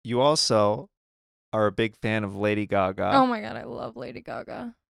you also are a big fan of Lady Gaga. Oh my God, I love Lady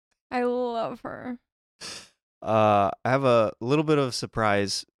Gaga. I love her. I have a little bit of a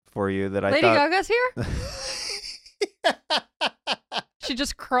surprise for you that I Lady thought. Gaga's here? She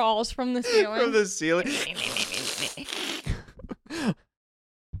just crawls from the ceiling. From the ceiling.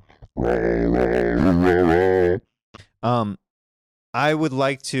 I would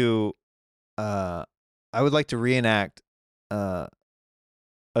like to reenact a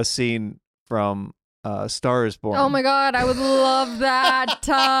scene from Star is Born. Oh my God, I would love that.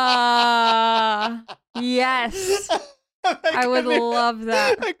 Yes. I would love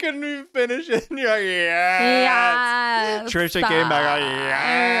that. I couldn't even finish it. And you're like, yeah. Yes. Trisha came back like,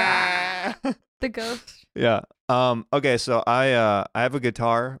 yeah. The ghost. Yeah. Okay, so I have a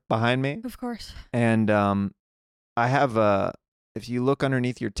guitar behind me, Of course. and I have if you look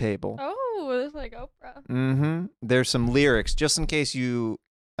underneath your table, Oh, it's like Oprah. there's some lyrics just in case you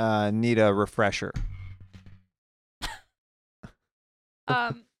need a refresher.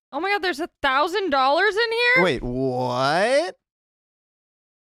 Oh my God, there's $1,000 in here? Wait, what?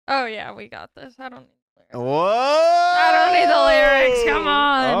 Oh yeah, we got this. I don't need the lyrics. What? I don't need the lyrics. Come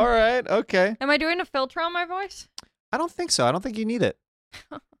on. All right. Okay. Am I doing a filter on my voice? I don't think so. I don't think you need it.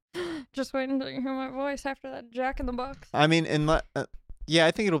 Just wait until you hear my voice after that Jack in the Box. I mean, yeah,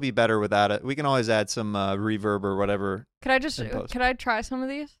 I think it'll be better without it. We can always add some reverb or whatever. Could I try some of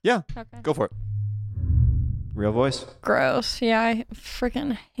these? Yeah. Okay. Go for it. Real voice? Gross. Yeah, I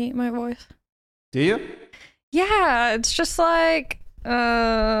freaking hate my voice. Do you? Yeah, it's just like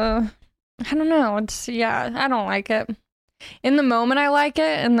I don't know. I don't like it. In the moment I like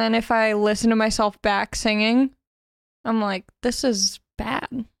it, and then if I listen to myself back singing, I'm like, this is bad.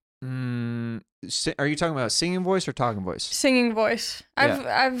 Are you talking about singing voice or talking voice? Singing voice. Yeah.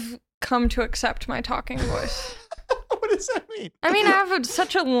 I've come to accept my talking voice. What does that mean? I mean, I have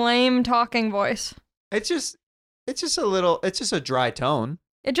such a lame talking voice. It's just a dry tone.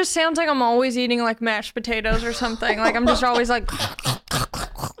 It just sounds like I'm always eating like mashed potatoes or something. Like I'm just always like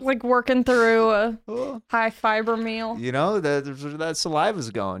working through a high fiber meal. You know, that saliva's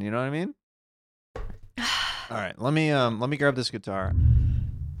going, you know what I mean? All right, let me grab this guitar.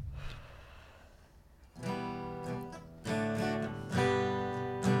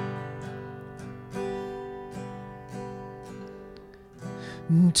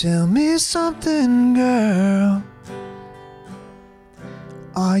 Tell me something, girl.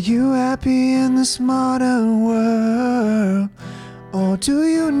 Are you happy in this modern world? Or do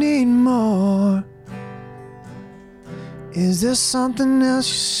you need more? Is there something else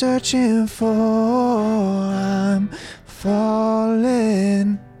you're searching for? I'm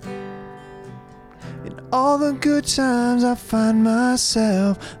falling. In all the good times I find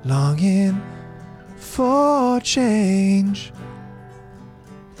myself longing for change.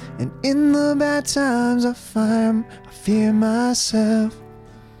 And in the bad times I fear myself.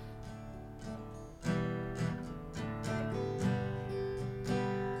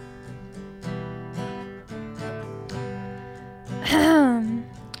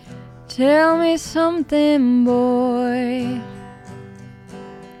 Tell me something, boy.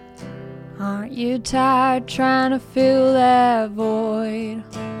 Aren't you tired trying to fill that void?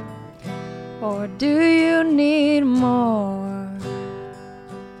 Or do you need more?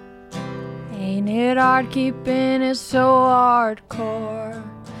 Ain't it hard keeping it so hardcore?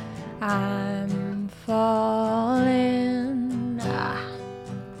 I'm falling.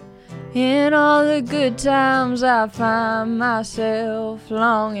 In all the good times I find myself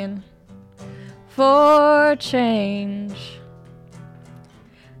longing for change.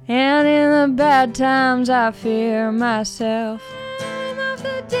 And in the bad times I fear myself. Of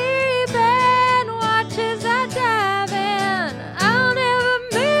the deep end watches I dive in, I'll never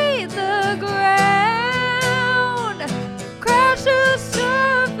meet the ground. Crash to the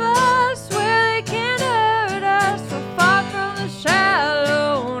surface where they can't hurt us. We're far from the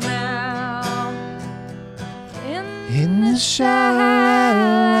shallow now.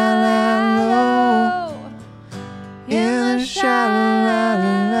 shallow. In the shallow.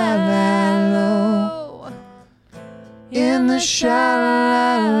 In the shallow.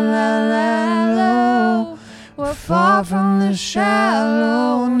 We're far from the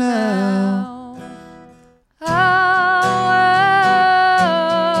shallow now.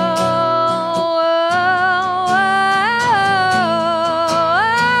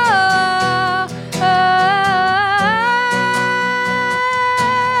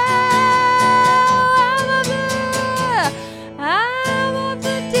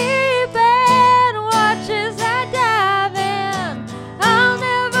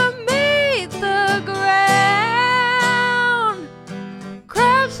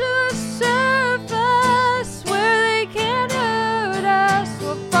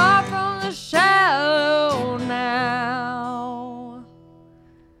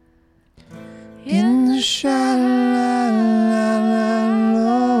 In the shallow.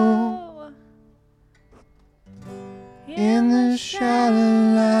 In the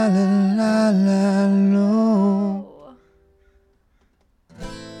shallow.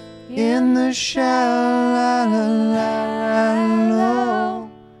 In the shallow.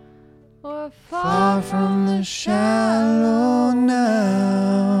 We're far from the shallow now.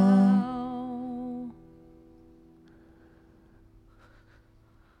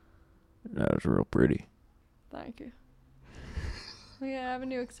 That was real pretty. Thank you. Yeah, I have a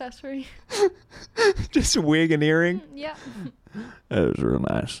new accessory. Just a wig and earring. Yeah. That was real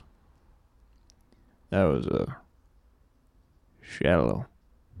nice. That was shallow.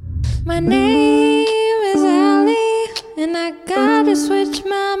 My name is Allie, and I gotta switch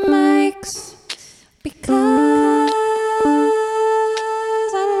my mics because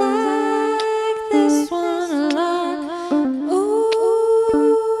I like this one a lot. Ooh,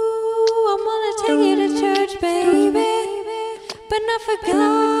 I'm gonna take you to church, baby, but not for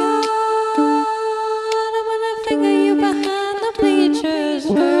God. I'm gonna finger you behind the bleachers.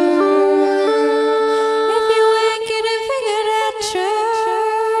 If you ain't getting fingered at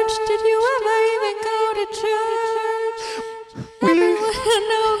church, did you ever even go to church? Everyone I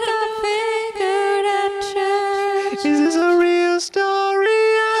know got fingered at church. Is this a real story?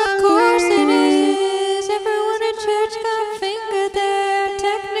 Of course it is. Everyone at church got fingered there.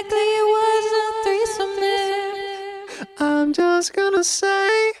 Technically it was a threesome there. I'm just gonna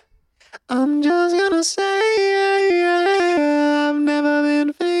say, I've never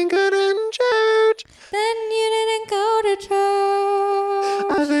been fingered in church. Then you didn't go to church.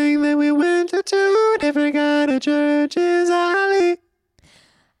 I think that we went to two different kind of churches, Allie.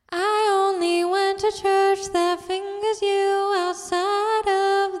 I only went to church that fingers you outside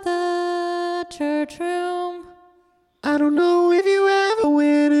of the church room. I don't know if you ever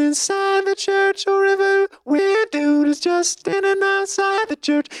went inside the church or if a weird dude is just standing outside the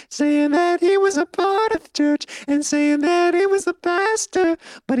church saying that he was a part of the church and saying that he was the pastor,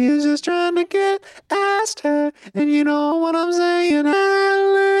 but he was just trying to get past her. And you know what I'm saying,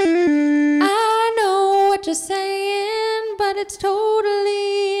 Allie? I know what you're saying, but it's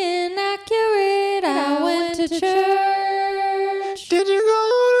totally inaccurate. I went to church. Did you go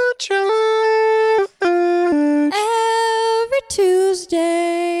to church? Every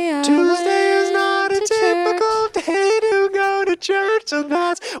Tuesday. Tuesday is not a typical day to go to church, so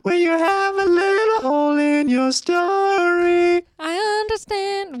that's where you have a little hole in your story. I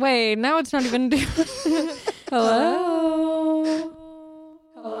understand. Wait, now it's not even. Hello.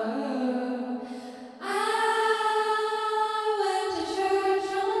 Hello. I went to church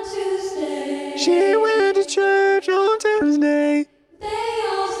on Tuesday. She went to church on Tuesday. They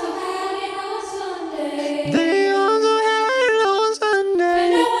also had it on Sunday. They also had it on And Sunday.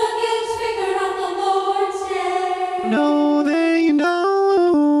 no one gets fingered on the Lord's Day. No, they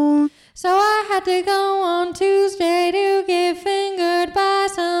don't. So I had to go on Tuesday to get fingered by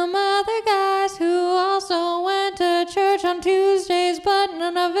some other guys who also went to church on Tuesdays, but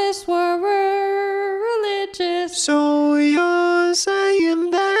none of us were religious. So you're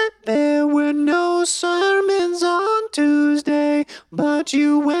saying that there were no sermons on Tuesday, but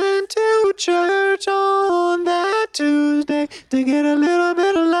you went to church on that Tuesday to get a little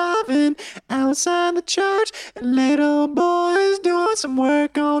bit of loving outside the church, and little boys doing some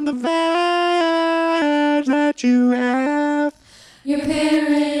work on the vag that you have. Your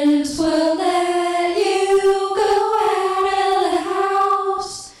parents will let you go out of the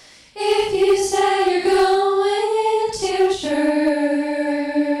house if you say you're going to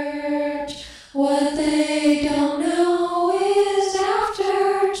church. What they don't know is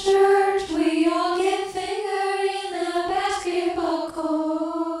after church we all get fingered in the basketball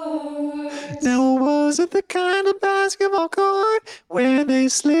court. Now was it the kind of basketball basketball court where they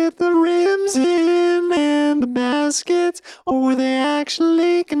slip the rims in and the baskets, or were they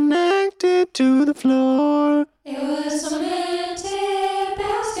actually connected to the floor? It was cemented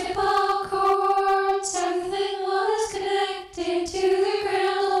basketball courts. Everything was connected to the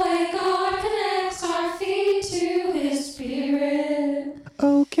ground the way God connects our feet to His Spirit.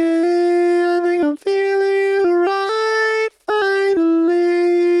 Okay, I think I'm feeling you right finally.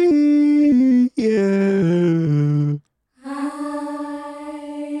 Yeah. I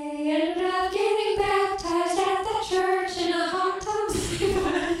ended up getting baptized at the church in a hot tub.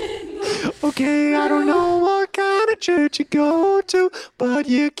 Okay, I don't know what kind of church you go to, but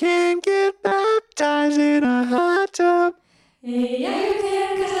you can get baptized in a hot tub. Yeah, you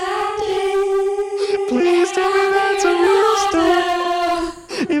can, 'cause I did. Please tell me that's a real story.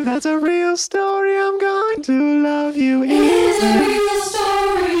 If that's a real story, I'm going to love you. It's a real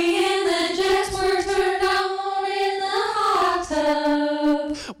story, and the jets were turned on in the hot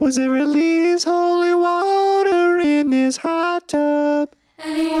tub. Was it release holy water in this hot tub?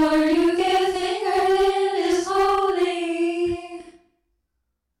 Any water you get fingered in is holy.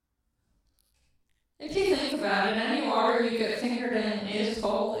 If you think about it, any water you get fingered in is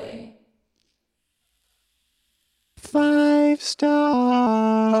holy. 5-star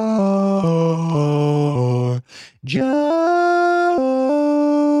joke.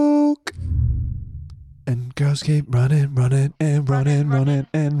 And girls keep running, running, and running, running,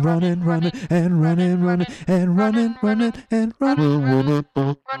 and running, running, and running, running, and running, running, and running,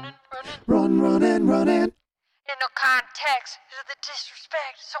 running, running. In no context to the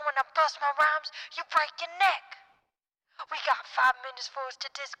disrespect, so when I bust my rhymes, you break your neck. We got 5 minutes for us to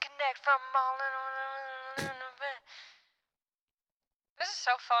disconnect from all. This is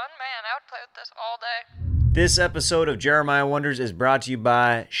so fun, man. I would play with this all day. This episode of Jeremiah Wonders is brought to you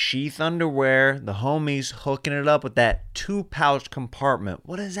by Sheath Underwear, the homies hooking it up with that 2-pouch compartment.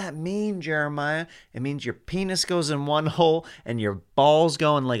 What does that mean, Jeremiah? It means your penis goes in one hole and your balls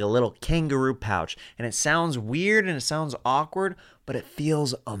go in like a little kangaroo pouch. And it sounds weird and it sounds awkward, but it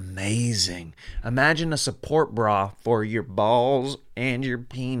feels amazing. Imagine a support bra for your balls and your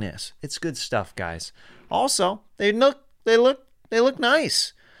penis. It's good stuff, guys. Also, they look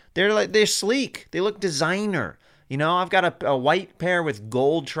nice. They're sleek. They look designer. You know, I've got a white pair with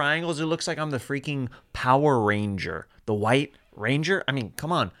gold triangles. It looks like I'm the freaking Power Ranger. The White Ranger? I mean,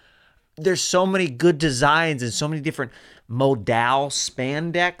 come on. There's so many good designs and so many different modal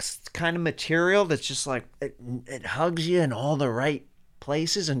spandex kind of material that's just like, it hugs you in all the right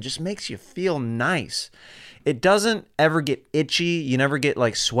places and just makes you feel nice. It doesn't ever get itchy. You never get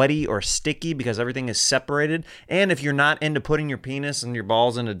like sweaty or sticky because everything is separated. And if you're not into putting your penis and your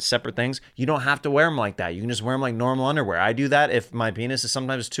balls into separate things, you don't have to wear them like that. You can just wear them like normal underwear. I do that if my penis is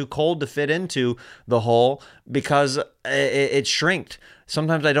sometimes too cold to fit into the hole because it's shrinked.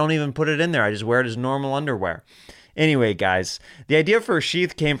 Sometimes I don't even put it in there. I just wear it as normal underwear. Anyway, guys, the idea for a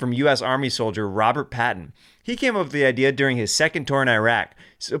sheath came from U.S. Army soldier Robert Patton. He came up with the idea during his second tour in Iraq.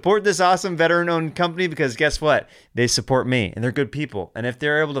 Support this awesome veteran-owned company because guess what? They support me, and they're good people. And if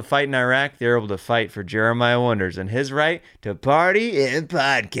they're able to fight in Iraq, they're able to fight for Jeremiah Wonders and his right to party and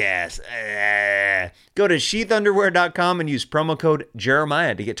podcast. Go to sheathunderwear.com and use promo code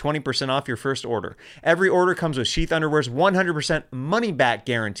Jeremiah to get 20% off your first order. Every order comes with Sheath Underwear's 100% money-back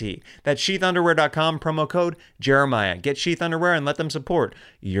guarantee. That's sheathunderwear.com, promo code Jeremiah. Get Sheath Underwear and let them support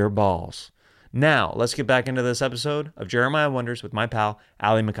your balls. Now, let's get back into this episode of Jeremiah Wonders with my pal,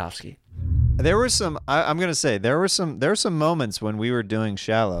 Ali Makovsky. There were some, I'm going to say, there were some moments when we were doing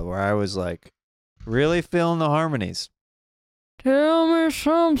Shallow where I was like, really feeling the harmonies. Tell me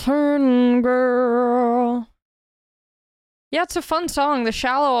something, girl. Yeah, it's a fun song. The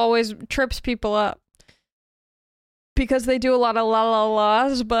Shallow always trips people up because they do a lot of la la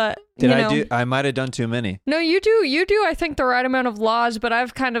la's, but I might have done too many. No, you do I think the right amount of laws, but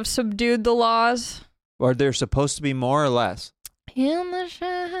I've kind of subdued the laws. Or they're supposed to be more or less. In the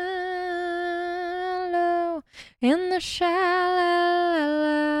shallow, in the shallow.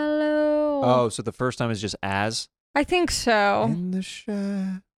 Oh, so the first time is just as? I think so. In the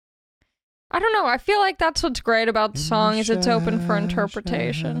shallow. I don't know. I feel like that's what's great about the song is it's open for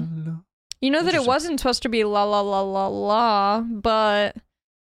interpretation. You know that it wasn't supposed to be la la la la la, but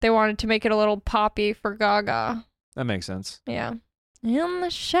they wanted to make it a little poppy for Gaga. That makes sense. Yeah. In the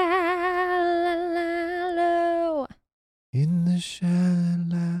shallow. In the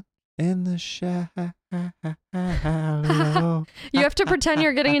shallow. In the shallow. You have to pretend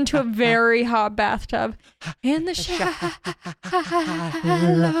you're getting into a very hot bathtub. In the shallow.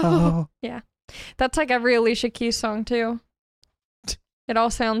 Yeah. That's like every Alicia Keys song too. It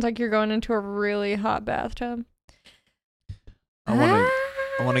all sounds like you're going into a really hot bathtub.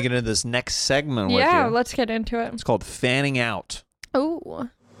 I want to get into this next segment with Yeah, you. let's get into it. It's called Fanning Out. Ooh.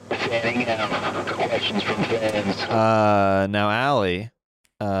 Fanning out. Questions from fans. Now, Allie,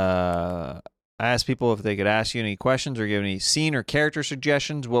 I asked people if they could ask you any questions or give any scene or character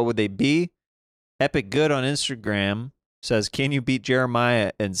suggestions. What would they be? Epic Good on Instagram says, "Can you beat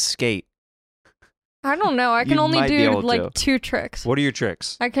Jeremiah and skate?" I don't know. I can You only might be do able like to. 2 tricks. What are your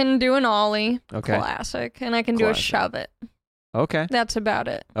tricks? I can do an ollie, Okay. classic, and I can do a Classic. shove it. Okay. That's about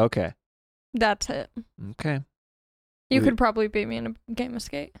it. Okay. That's it. Okay. You We- could probably beat me in a game of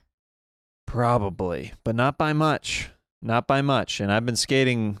skate. Probably, but not by much. Not by much. And I've been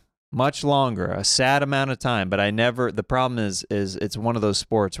skating much longer, a sad amount of time, but the problem is it's one of those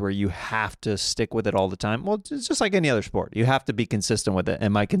sports where you have to stick with it all the time. Well, it's just like any other sport. You have to be consistent with it,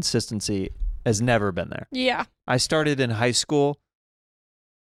 and my consistency has never been there. Yeah. I started in high school.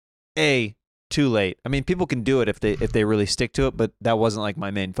 Too late. I mean, people can do it if they really stick to it, but that wasn't like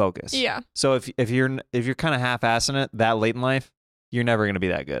my main focus. Yeah. So if you're kind of half-assing it that late in life, you're never going to be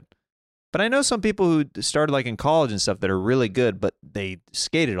that good. But I know some people who started like in college and stuff that are really good, but they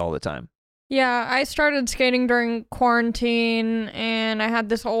skated all the time. Yeah, I started skating during quarantine and I had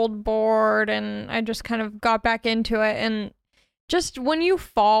this old board and I just kind of got back into it. And just when you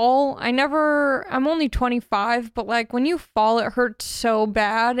fall, I'm only 25, but like when you fall, it hurts so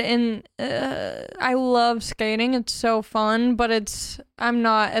bad. And I love skating. It's so fun, but I'm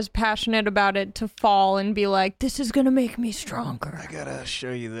not as passionate about it to fall and be like, this is going to make me stronger. I gotta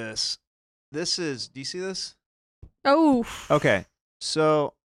show you this. Do you see this? Oh, Okay,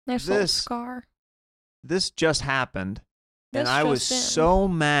 so nice little this- scar. this just happened, and This I was just in. so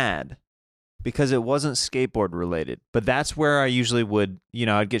mad because it wasn't skateboard related. But that's where I usually would,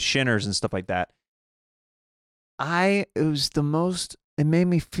 I'd get shinners and stuff like that. It made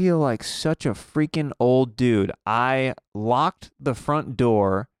me feel like such a freaking old dude. I locked the front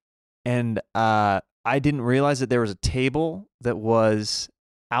door, and I didn't realize that there was a table that was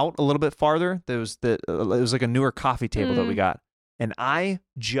out a little bit farther. It was like a newer coffee table that we got. And I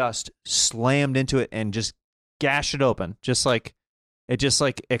just slammed into it and just gashed it open. It just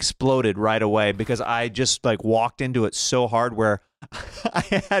exploded right away because I just like walked into it so hard where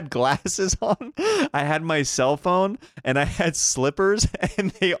I had glasses on, I had my cell phone, and I had slippers, and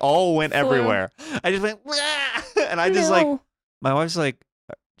they all went Flew. everywhere. I just went, "Wah!" And I just my wife's like,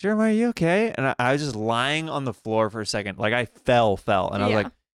 "Jeremiah, are you okay?" And I was just lying on the floor for a second. Like I fell. And I was Yeah.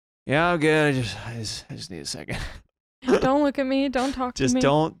 like, "Yeah, I'm good. I just need a second." Don't look at me. Don't talk to me.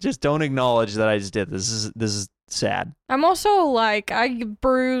 Don't acknowledge that I just did this. This is sad. I'm also like, I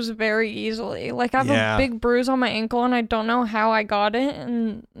bruise very easily. Like, I have Yeah. a big bruise on my ankle, and I don't know how I got it.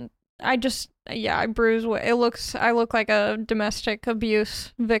 And I bruise. I look like a domestic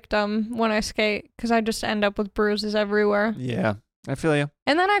abuse victim when I skate because I just end up with bruises everywhere. Yeah, I feel you.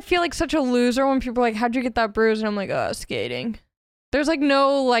 And then I feel like such a loser when people are like, how'd you get that bruise? And I'm like, skating. There's like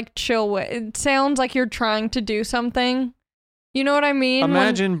no like chill way. It sounds like you're trying to do something. You know what I mean?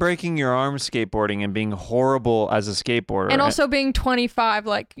 Imagine breaking your arm skateboarding and being horrible as a skateboarder. And also being 25,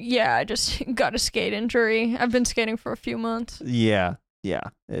 like, yeah, I just got a skate injury. I've been skating for a few months. Yeah,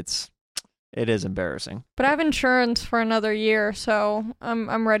 it is embarrassing. But I have insurance for another year, so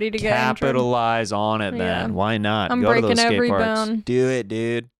I'm ready to get injured. Capitalize on it, then. Yeah. Why not? I'm Go to breaking those skate every parks. bone. Do it,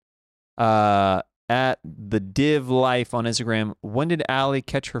 dude. At the Div Life on Instagram, when did Allie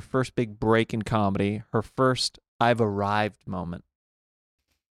catch her first big break in comedy? Her first I've arrived moment.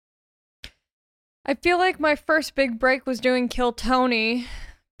 I feel like my first big break was doing Kill Tony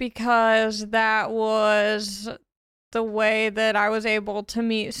because that was the way that I was able to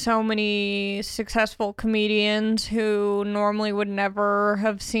meet so many successful comedians who normally would never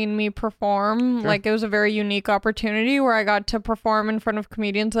have seen me perform. Sure. Like, it was a very unique opportunity where I got to perform in front of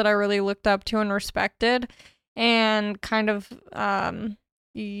comedians that I really looked up to and respected. And kind of, I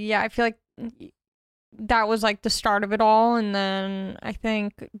feel like that was like the start of it all. And then I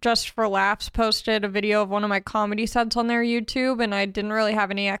think Just for Laughs posted a video of one of my comedy sets on their YouTube, and I didn't really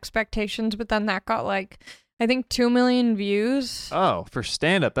have any expectations, but then that got like, I think 2 million views. Oh, for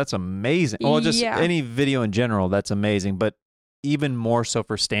stand-up, that's amazing. Well, just Yeah. any video in general, that's amazing. But even more so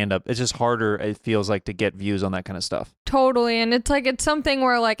for stand-up, it's just harder, it feels like, to get views on that kind of stuff. Totally. And it's something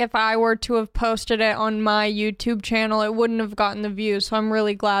where like if I were to have posted it on my YouTube channel, it wouldn't have gotten the views. So I'm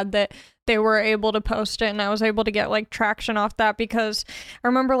really glad that they were able to post it, and I was able to get like traction off that, because I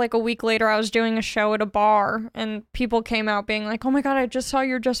remember like a week later I was doing a show at a bar and people came out being like, oh my god, I just saw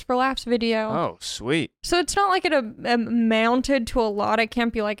your Just for Laughs video. Oh, sweet. So it's not like it amounted to a lot. I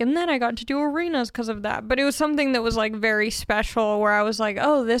can't be like, and then I got to do arenas because of that. But it was something that was like very special, where I was like,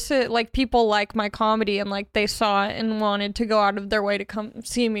 oh, this is like, people like my comedy, and like they saw it and wanted to go out of their way to come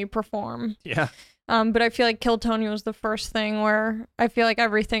see me perform. Yeah. But I feel like Kill Tony was the first thing where I feel like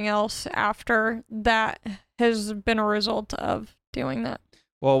everything else after that has been a result of doing that.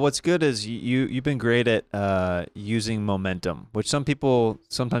 Well, what's good is you've been great at using momentum, which some people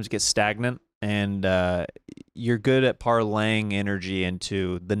sometimes get stagnant, and you're good at parlaying energy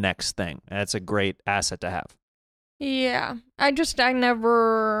into the next thing. That's a great asset to have. Yeah. I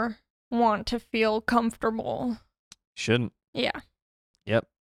never want to feel comfortable. Shouldn't. Yeah. Yep.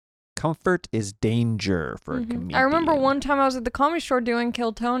 Comfort is danger for a comedian. I remember one time I was at the Comedy Store doing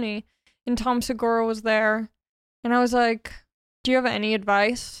Kill Tony, and Tom Segura was there, and I was like, do you have any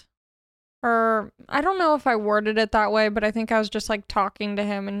advice? Or I don't know if I worded it that way, but I think I was just like talking to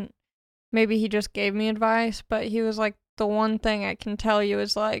him, and maybe he just gave me advice, but he was like, the one thing I can tell you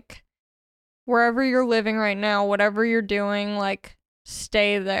is like, wherever you're living right now, whatever you're doing, like,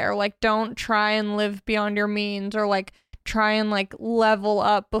 stay there. Like, don't try and live beyond your means, or like try and like level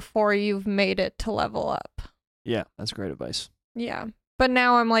up before you've made it to level up. Yeah, that's great advice. Yeah. But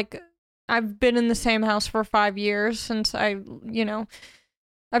now I'm like, I've been in the same house for 5 years since I've been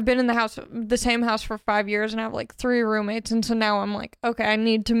in the same house for 5 years, and I have like 3 roommates. And so now I'm like, okay, I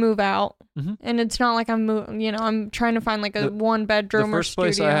need to move out. Mm-hmm. And it's not like I'm trying to find like a 1-bedroom or studio.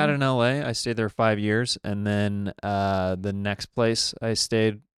 The first place I had in LA, I stayed there 5 years. And then the next place I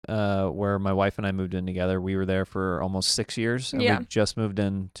stayed, where my wife and I moved in together, we were there for almost 6 years. And we just moved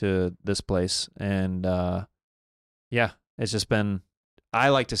into this place. And yeah, it's just been, I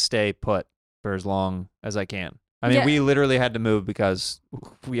like to stay put for as long as I can. I mean, we literally had to move because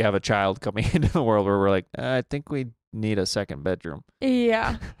we have a child coming into the world where we're like, I think we need a second bedroom.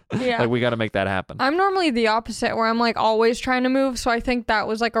 Yeah. Yeah. Like, we got to make that happen. I'm normally the opposite, where I'm like always trying to move. So I think that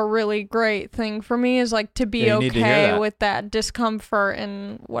was like a really great thing for me, is like to be okay with that discomfort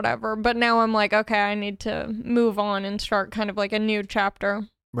and whatever. But now I'm like, okay, I need to move on and start kind of like a new chapter.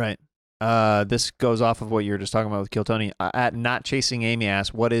 Right. This goes off of what you were just talking about with Kill Tony. At Not Chasing Amy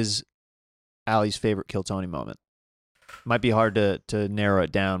asked, what is Allie's favorite Kill Tony moment? Might be hard to narrow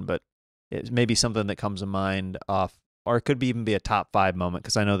it down, but it's maybe something that comes to mind off, or it could even be a top 5 moment,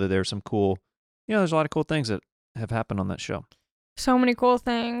 because I know that there's some cool, there's a lot of cool things that have happened on that show. So many cool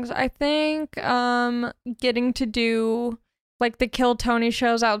things. I think getting to do like the Kill Tony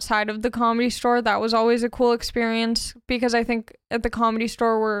shows outside of the Comedy Store, that was always a cool experience, because I think at the Comedy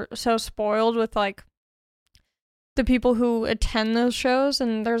Store we're so spoiled with like the people who attend those shows,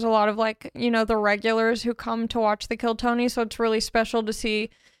 and there's a lot of like, the regulars who come to watch the Kill Tony, so it's really special to see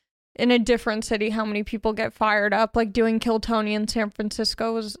in a different city how many people get fired up. Like doing Kill Tony in San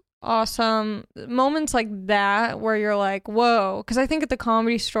Francisco was awesome. Moments like that where you're like, whoa, because I think at the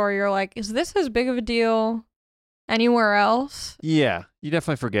Comedy Store you're like, is this as big of a deal anywhere else? Yeah, you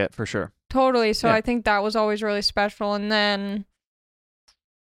definitely forget, for sure. Totally. So I think that was always really special. And then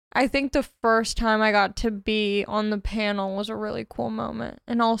I think the first time I got to be on the panel was a really cool moment.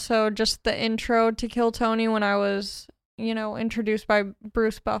 And also just the intro to Kill Tony when I was, introduced by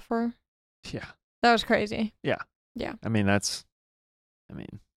Bruce Buffer. Yeah. That was crazy. Yeah. Yeah. I mean, there's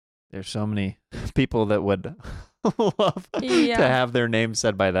so many people that would love to have their name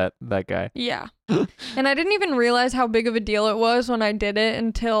said by that guy. Yeah. And I didn't even realize how big of a deal it was when I did it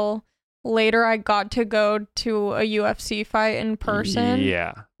until later I got to go to a UFC fight in person.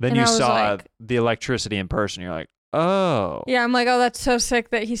 Yeah. Then you saw the electricity in person. You're like, oh. Yeah, I'm like, oh, that's so sick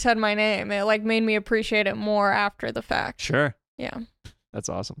that he said my name. It like made me appreciate it more after the fact. Sure. Yeah. That's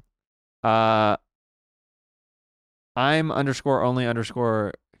awesome. I'm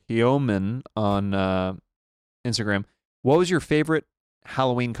 _only_Hyomin on Instagram. What was your favorite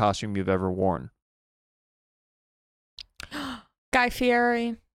Halloween costume you've ever worn? Guy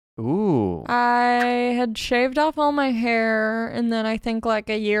Fieri. Ooh. I had shaved off all my hair, and then I think like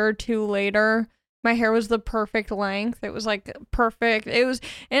a year or 2 later, my hair was the perfect length. It was like perfect.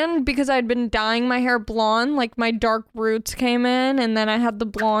 And because I'd been dyeing my hair blonde, like my dark roots came in, and then I had the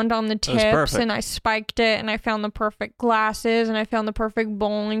blonde on the tips, and I spiked it, and I found the perfect glasses, and I found the perfect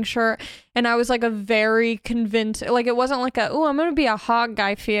bowling shirt, and I was like a very convinced, like it wasn't like I'm going to be a hot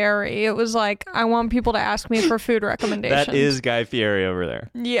Guy Fieri. It was like, I want people to ask me for food recommendations. That is Guy Fieri over there.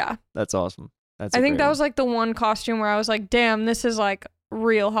 Yeah. That's awesome. I think that was like the one costume where I was like, damn, this is like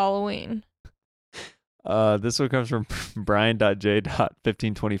real Halloween. This one comes from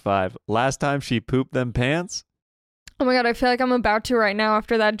Brian.J.1525. Last time she pooped them pants? Oh my god, I feel like I'm about to right now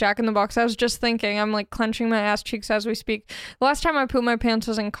after that Jack in the Box. I was just thinking, I'm like clenching my ass cheeks as we speak. The last time I pooped my pants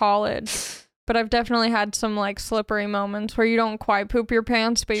was in college, but I've definitely had some like slippery moments where you don't quite poop your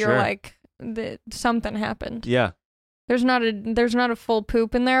pants, but you're Sure. like, something happened. Yeah. There's not a full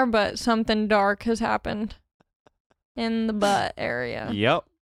poop in there, but something dark has happened in the butt area. Yep.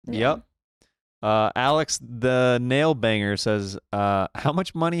 Yeah. Yep. Alex, the nail banger, says, how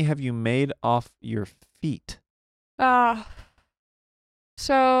much money have you made off your feet?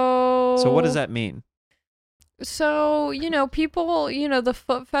 So So what does that mean? So, people, the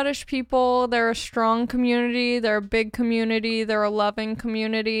foot fetish people, they're a strong community, they're a big community, they're a loving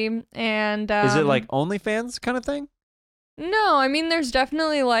community, and Is it like OnlyFans kind of thing? No, I mean there's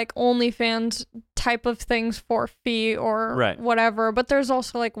definitely like OnlyFans type of things for feet or Right. whatever, but there's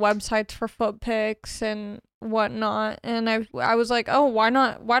also like websites for foot pics and whatnot. And I was like, oh, why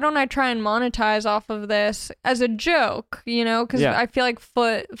don't I try and monetize off of this as a joke, because Yeah. I feel like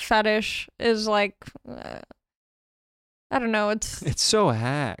foot fetish is like, I don't know, It's so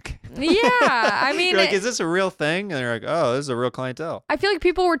hack. yeah, I mean, You're like, is this a real thing? And they're like, oh, this is a real clientele. I feel like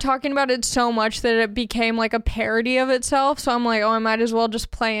people were talking about it so much that it became like a parody of itself. So I'm like, oh, I might as well just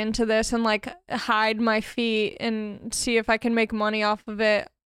play into this and like hide my feet and see if I can make money off of it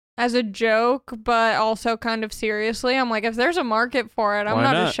as a joke, but also kind of seriously. I'm like, if there's a market for it, I'm Why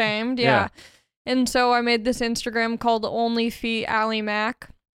not not? ashamed. Yeah. Yeah. And so I made this Instagram called Only Feet Allie Mac.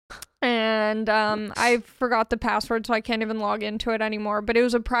 And I forgot the password, so I can't even log into it anymore. But it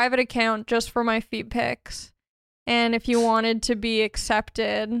was a private account just for my feet pics. And if you wanted to be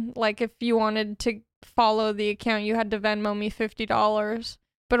accepted, like if you wanted to follow the account, you had to Venmo me $50.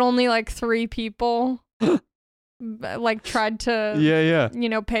 But only like 3 people like tried to, Yeah.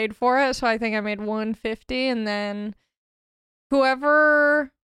 paid for it. So I think I made $150, and then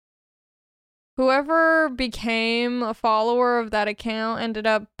whoever became a follower of that account ended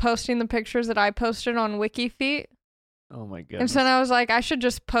up posting the pictures that I posted on WikiFeet. Oh my And goodness. so then I was like, I should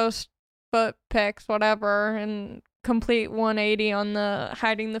just post foot pics, whatever, and complete 180 on the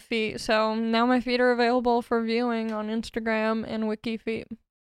hiding the feet. So now my feet are available for viewing on Instagram and WikiFeet.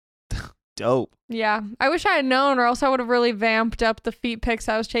 Dope. Yeah. I wish I had known, or else I would have really vamped up the feet pics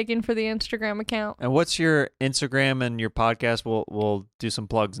I was taking for the Instagram account. And what's your Instagram and your podcast? We'll do some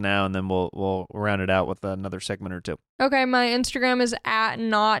plugs now, and then we'll round it out with another segment or two. Okay, my Instagram is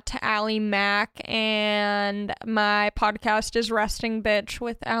 @NotAllieMac, and my podcast is Resting Bitch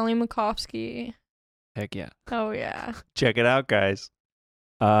with Allie Makovsky. Heck yeah. Oh, yeah. Check it out, guys.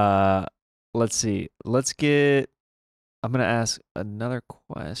 Let's see. I'm going to ask another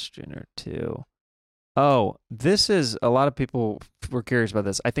question or two. Oh, this is, a lot of people were curious about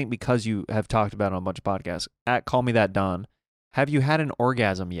this. I think because you have talked about it on a bunch of podcasts. Call Me That Don. Have you had an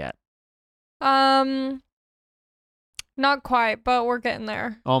orgasm yet? Not quite, but we're getting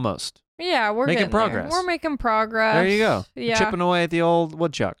there. Almost. Yeah, we're Making getting there. progress. We're making progress. There you go. Yeah. Chipping away at the old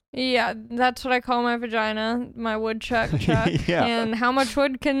woodchuck. Yeah, that's what I call my vagina, my woodchuck chuck. Yeah. And how much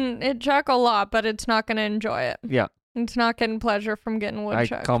wood can it chuck? A lot, but it's not going to enjoy it. Yeah. It's not getting pleasure from getting wood I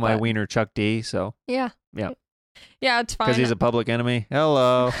chucked. call my but wiener Chuck D, so. Yeah. Yeah. Yeah, it's fine. Because he's a public enemy.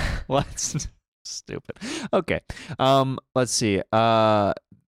 Hello. What? Stupid. Okay. Let's see. ___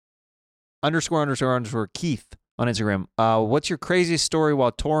 Keith on Instagram. What's your craziest story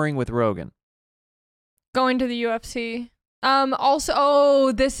while touring with Rogan? Going to the UFC.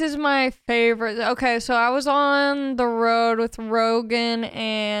 Also, this is my favorite. Okay, so I was on the road with Rogan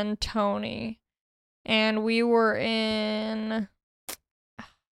and Tony, and we were in, I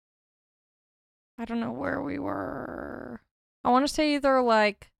don't know where we were. I want to say either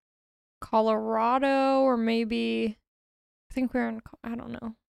like Colorado or maybe, I think we were in, I don't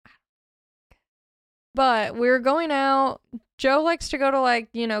know. But we were going out. Joe likes to go to like,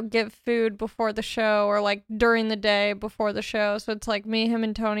 get food before the show or like during the day before the show. So it's like me, him,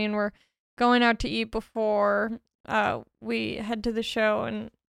 and Tony, and we're going out to eat before we head to the show. And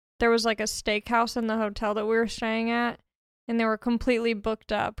there was like a steakhouse in the hotel that we were staying at, and they were completely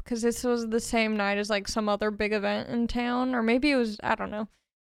booked up because this was the same night as like some other big event in town, or maybe it was, I don't know.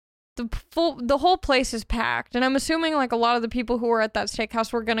 The whole place is packed, and I'm assuming like a lot of the people who were at that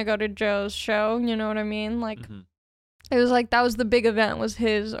steakhouse were gonna go to Joe's show. You know what I mean? Like, it was like that was the big event, was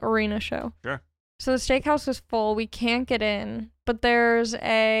his arena show. Sure. So the steakhouse was full. We can't get in, but there's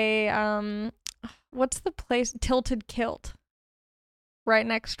a what's the place? Tilted Kilt, right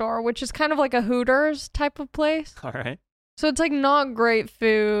next door, which is kind of like a Hooters type of place. All right. So it's like not great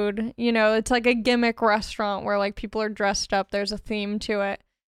food. It's like a gimmick restaurant where like people are dressed up. There's a theme to it.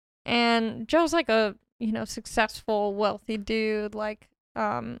 And Joe's like a successful, wealthy dude,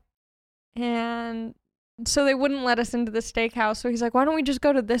 and so they wouldn't let us into the steakhouse. So he's like, why don't we just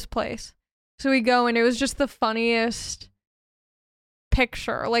go to this place? So we go, and it was just the funniest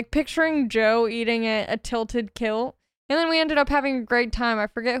picture, picturing Joe eating a tilted kilt. And then we ended up having a great time. I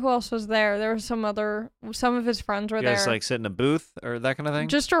forget who else was there. There was some of his friends were You there. guys sit in a booth or that kind of thing?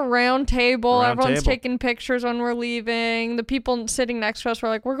 Just a round table. Round Everyone's table. taking pictures when we're leaving. The people sitting next to us were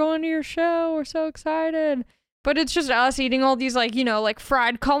like, we're going to your show. We're so excited. But it's just us eating all these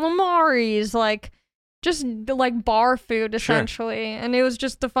fried calamaris, just bar food essentially. And it was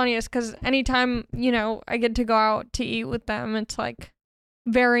just the funniest because anytime, I get to go out to eat with them, it's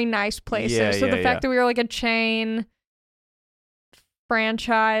very nice places. Yeah, so yeah, the fact that we were a chain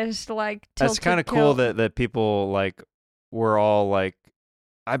franchised That's kind of cool that people were all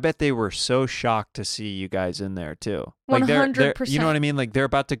I bet they were so shocked to see you guys in there too. 100%. You know what I mean? They're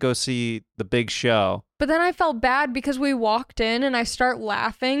about to go see the big show. But then I felt bad because we walked in and I start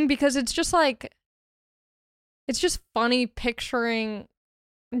laughing because it's just it's just funny picturing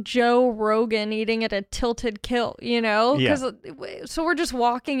Joe Rogan eating at a tilted kilt, Yeah. So we're just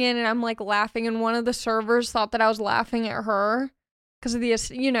walking in and I'm laughing, and one of the servers thought that I was laughing at her because of the,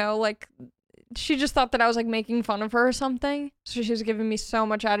 she just thought that I was making fun of her or something. So she was giving me so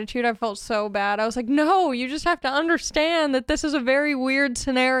much attitude. I felt so bad. I was like, no, you just have to understand that this is a very weird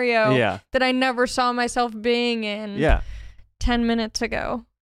scenario that I never saw myself being in 10 minutes ago.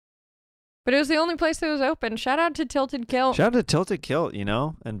 But it was the only place that was open. Shout out to Tilted Kilt. Shout out to Tilted Kilt,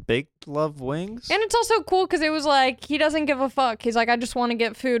 and Baked Love Wings. And it's also cool because it was he doesn't give a fuck. He's like, I just want to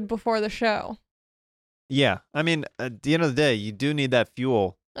get food before the show. Yeah. I mean, at the end of the day, you do need that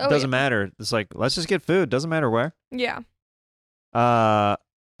fuel. It doesn't matter. It's let's just get food. Doesn't matter where. Yeah. I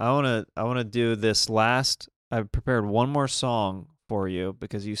wanna do this last. I prepared one more song for you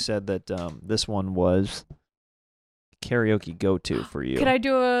because you said that this one was karaoke go-to for you. Could I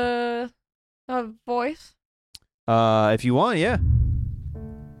do a voice? If you want, yeah.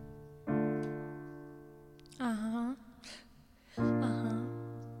 Uh-huh. Uh-huh.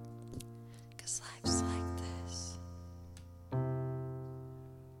 'Cause life's like this.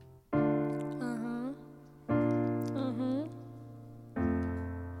 Uh-huh. Uh-huh.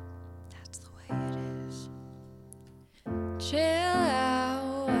 That's the way it is. Chill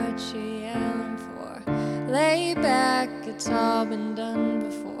out, what you yelling for? Lay back, it's all been done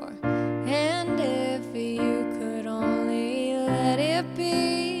before. And if you could only let it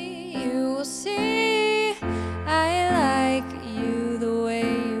be, you will see I like you the way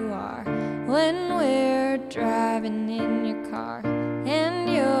you are. When we're driving in your car and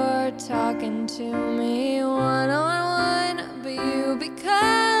you're talking to me one-on-one, but you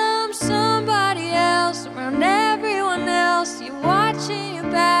become somebody else around everyone else. You're watching your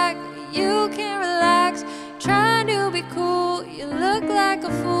back, you can't relax, trying to be cool, you look like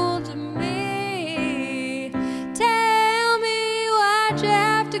a fool to me. Tell me why'd you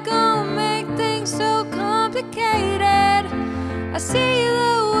have to go and make things so complicated? I see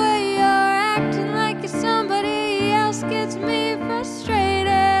the way you're acting like you're somebody else gets me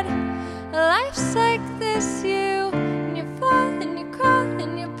frustrated. Life's like this, and you fall and you crawl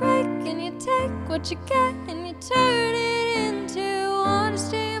and you break and you take what you get and you turn it into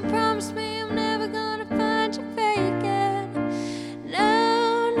honesty and promise me I'm never gonna find you faking.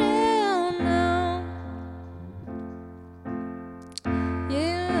 No, no, no.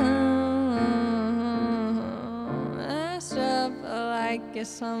 You messed up like you're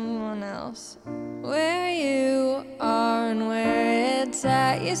someone else. Where you are and where it's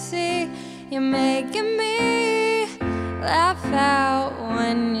at, you see, you're making me laugh out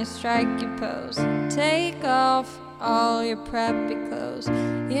when you strike your pose. Take off all your preppy clothes.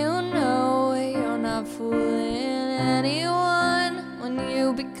 You know you're not fooling anyone when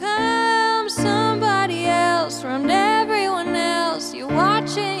you become somebody else around everyone else. You're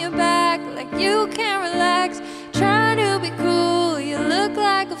watching your back like you can't relax, trying to be cool, you look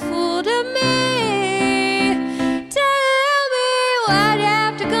like a fool to me. Tell me why'd you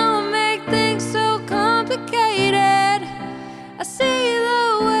have to go and make things so complicated? I see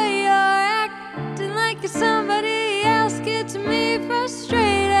the way you're acting like you're somebody else gets me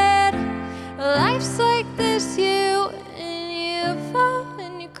frustrated. Life's like this, and you fall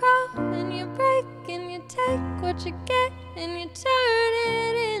and you crawl and you break and you take what you get and you turn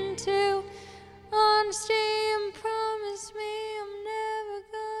it into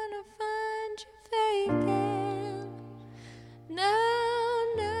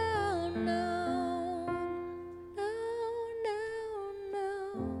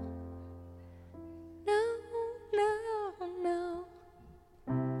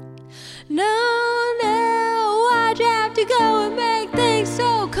that would make things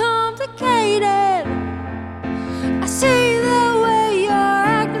so complicated. I see the way you're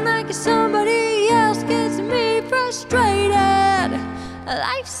acting like you're somebody else gets me frustrated.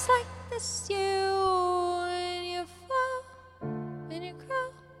 Life's like this, you and you fall and you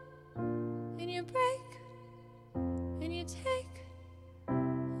crawl and you break and you take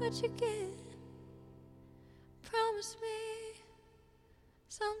what you get. Promise me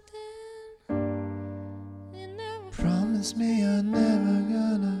something you never Promise me you're never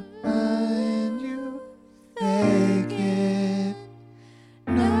gonna find you fake it.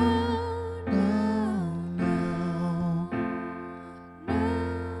 No, No, no. no.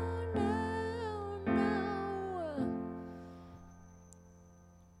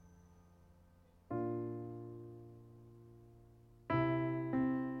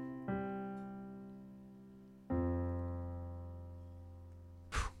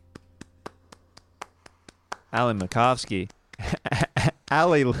 Ali Makovsky.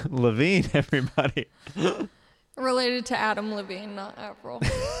 Ali Levine, everybody. Related to Adam Levine, not Avril.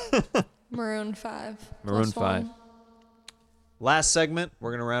 Maroon 5. Maroon Plus 5. one. Last segment,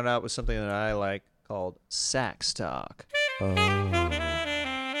 we're going to round out with something that I like called Sax Talk. Oh,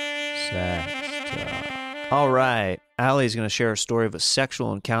 Sax Talk. All right. Allie's going to share a story of a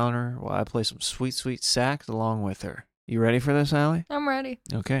sexual encounter while I play some sweet, sweet sax along with her. You ready for this, Allie? I'm ready.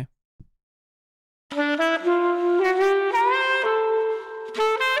 Okay.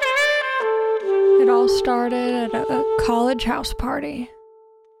 It all started at a college house party.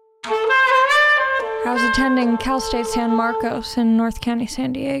 I was attending Cal State San Marcos in North County,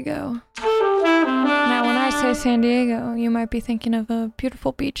 San Diego. Now, when I say San Diego, you might be thinking of a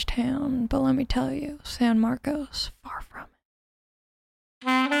beautiful beach town, but let me tell you, San Marcos, far from it.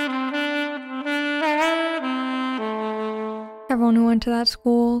 Everyone who went to that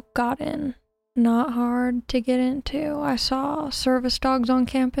school got in. Not hard to get into. I saw service dogs on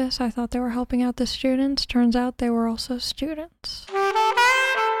campus. I thought they were helping out the students. Turns out they were also students.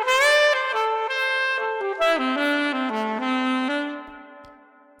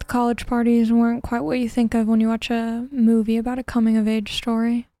 The college parties weren't quite what you think of when you watch a movie about a coming-of-age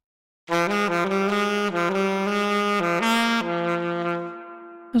story. There's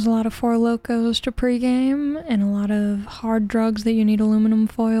a lot of Four Locos to pregame, and a lot of hard drugs that you need aluminum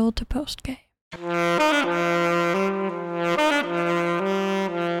foil to postgame. I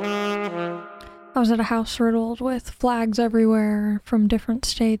was at a house riddled with flags everywhere from different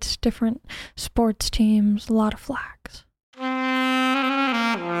states, different sports teams, a lot of flags.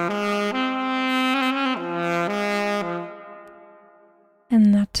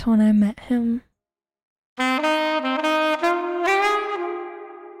 And that's when I met him.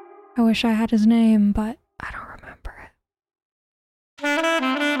 I wish I had his name, but I don't remember it.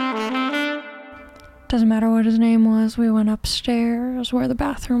 Doesn't matter what his name was, we went upstairs where the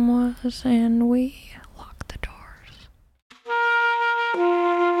bathroom was, and we locked the doors.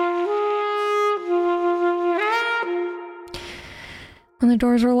 When the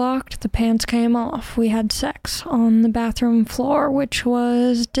doors were locked, the pants came off. We had sex on the bathroom floor, which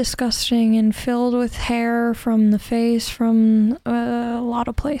was disgusting and filled with hair from the face from a lot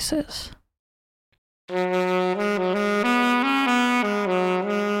of places.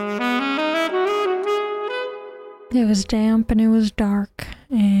 It was damp and it was dark,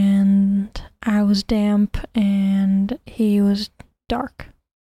 and I was damp and he was dark.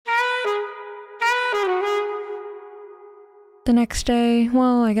 The next day,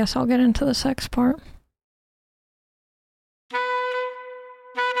 well, I guess I'll get into the sex part.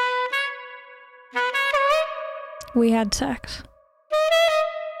 We had sex.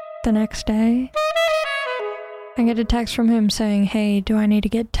 The next day, I get a text from him saying, "Hey, do I need to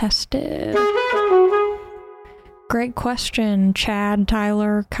get tested?" Great question, Chad,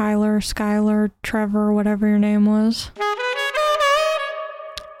 Tyler, Kyler, Skyler, Trevor, whatever your name was.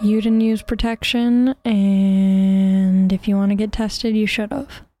 You didn't use protection, and if you want to get tested, you should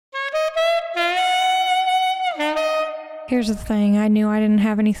have. Here's the thing, I knew I didn't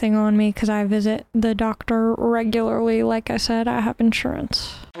have anything on me because I visit the doctor regularly. Like I said, I have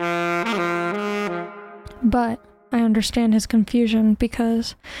insurance. But I understand his confusion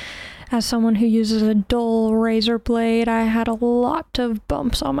because as someone who uses a dull razor blade, I had a lot of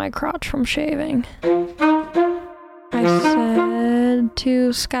bumps on my crotch from shaving. I said to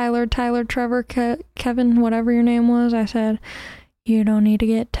Skylar, Tyler, Trevor, Kevin, whatever your name was, I said, "You don't need to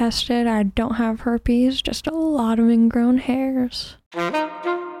get tested. I don't have herpes, just a lot of ingrown hairs."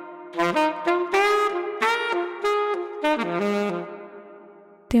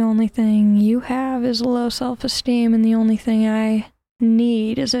 The only thing you have is low self-esteem, and the only thing I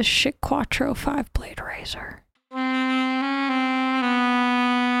need is a Schick Quattro 5-blade razor.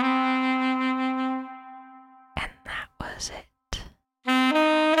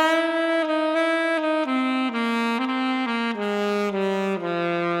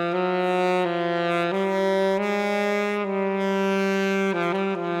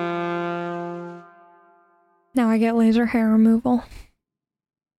 I get laser hair removal.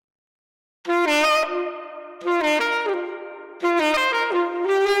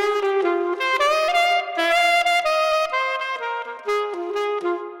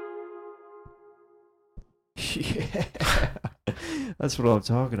 Yeah. That's what I'm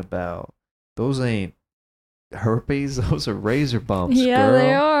talking about. Those ain't herpes. Those are razor bumps, Yeah, girl.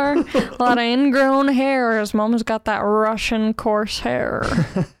 they are. A lot of ingrown hair. His mom's got that Russian coarse hair.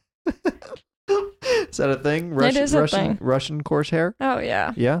 Is that a thing? It is a Russian, thing. Russian coarse hair? Oh,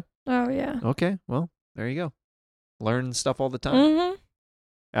 yeah. Yeah? Oh, yeah. Okay. Well, there you go. Learn stuff all the time. Mm-hmm.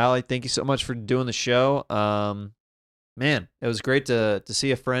 Allie, thank you so much for doing the show. Man, it was great to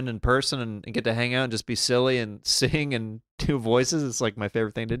see a friend in person and get to hang out and just be silly and sing and do voices. It's like my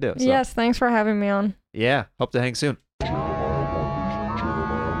favorite thing to do. So, Yes, thanks for having me on. yeah, hope to hang soon. Jeremiah Wonders,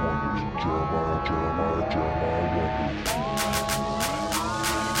 Jeremiah Wonders, Jeremiah, Jeremiah, Jeremiah.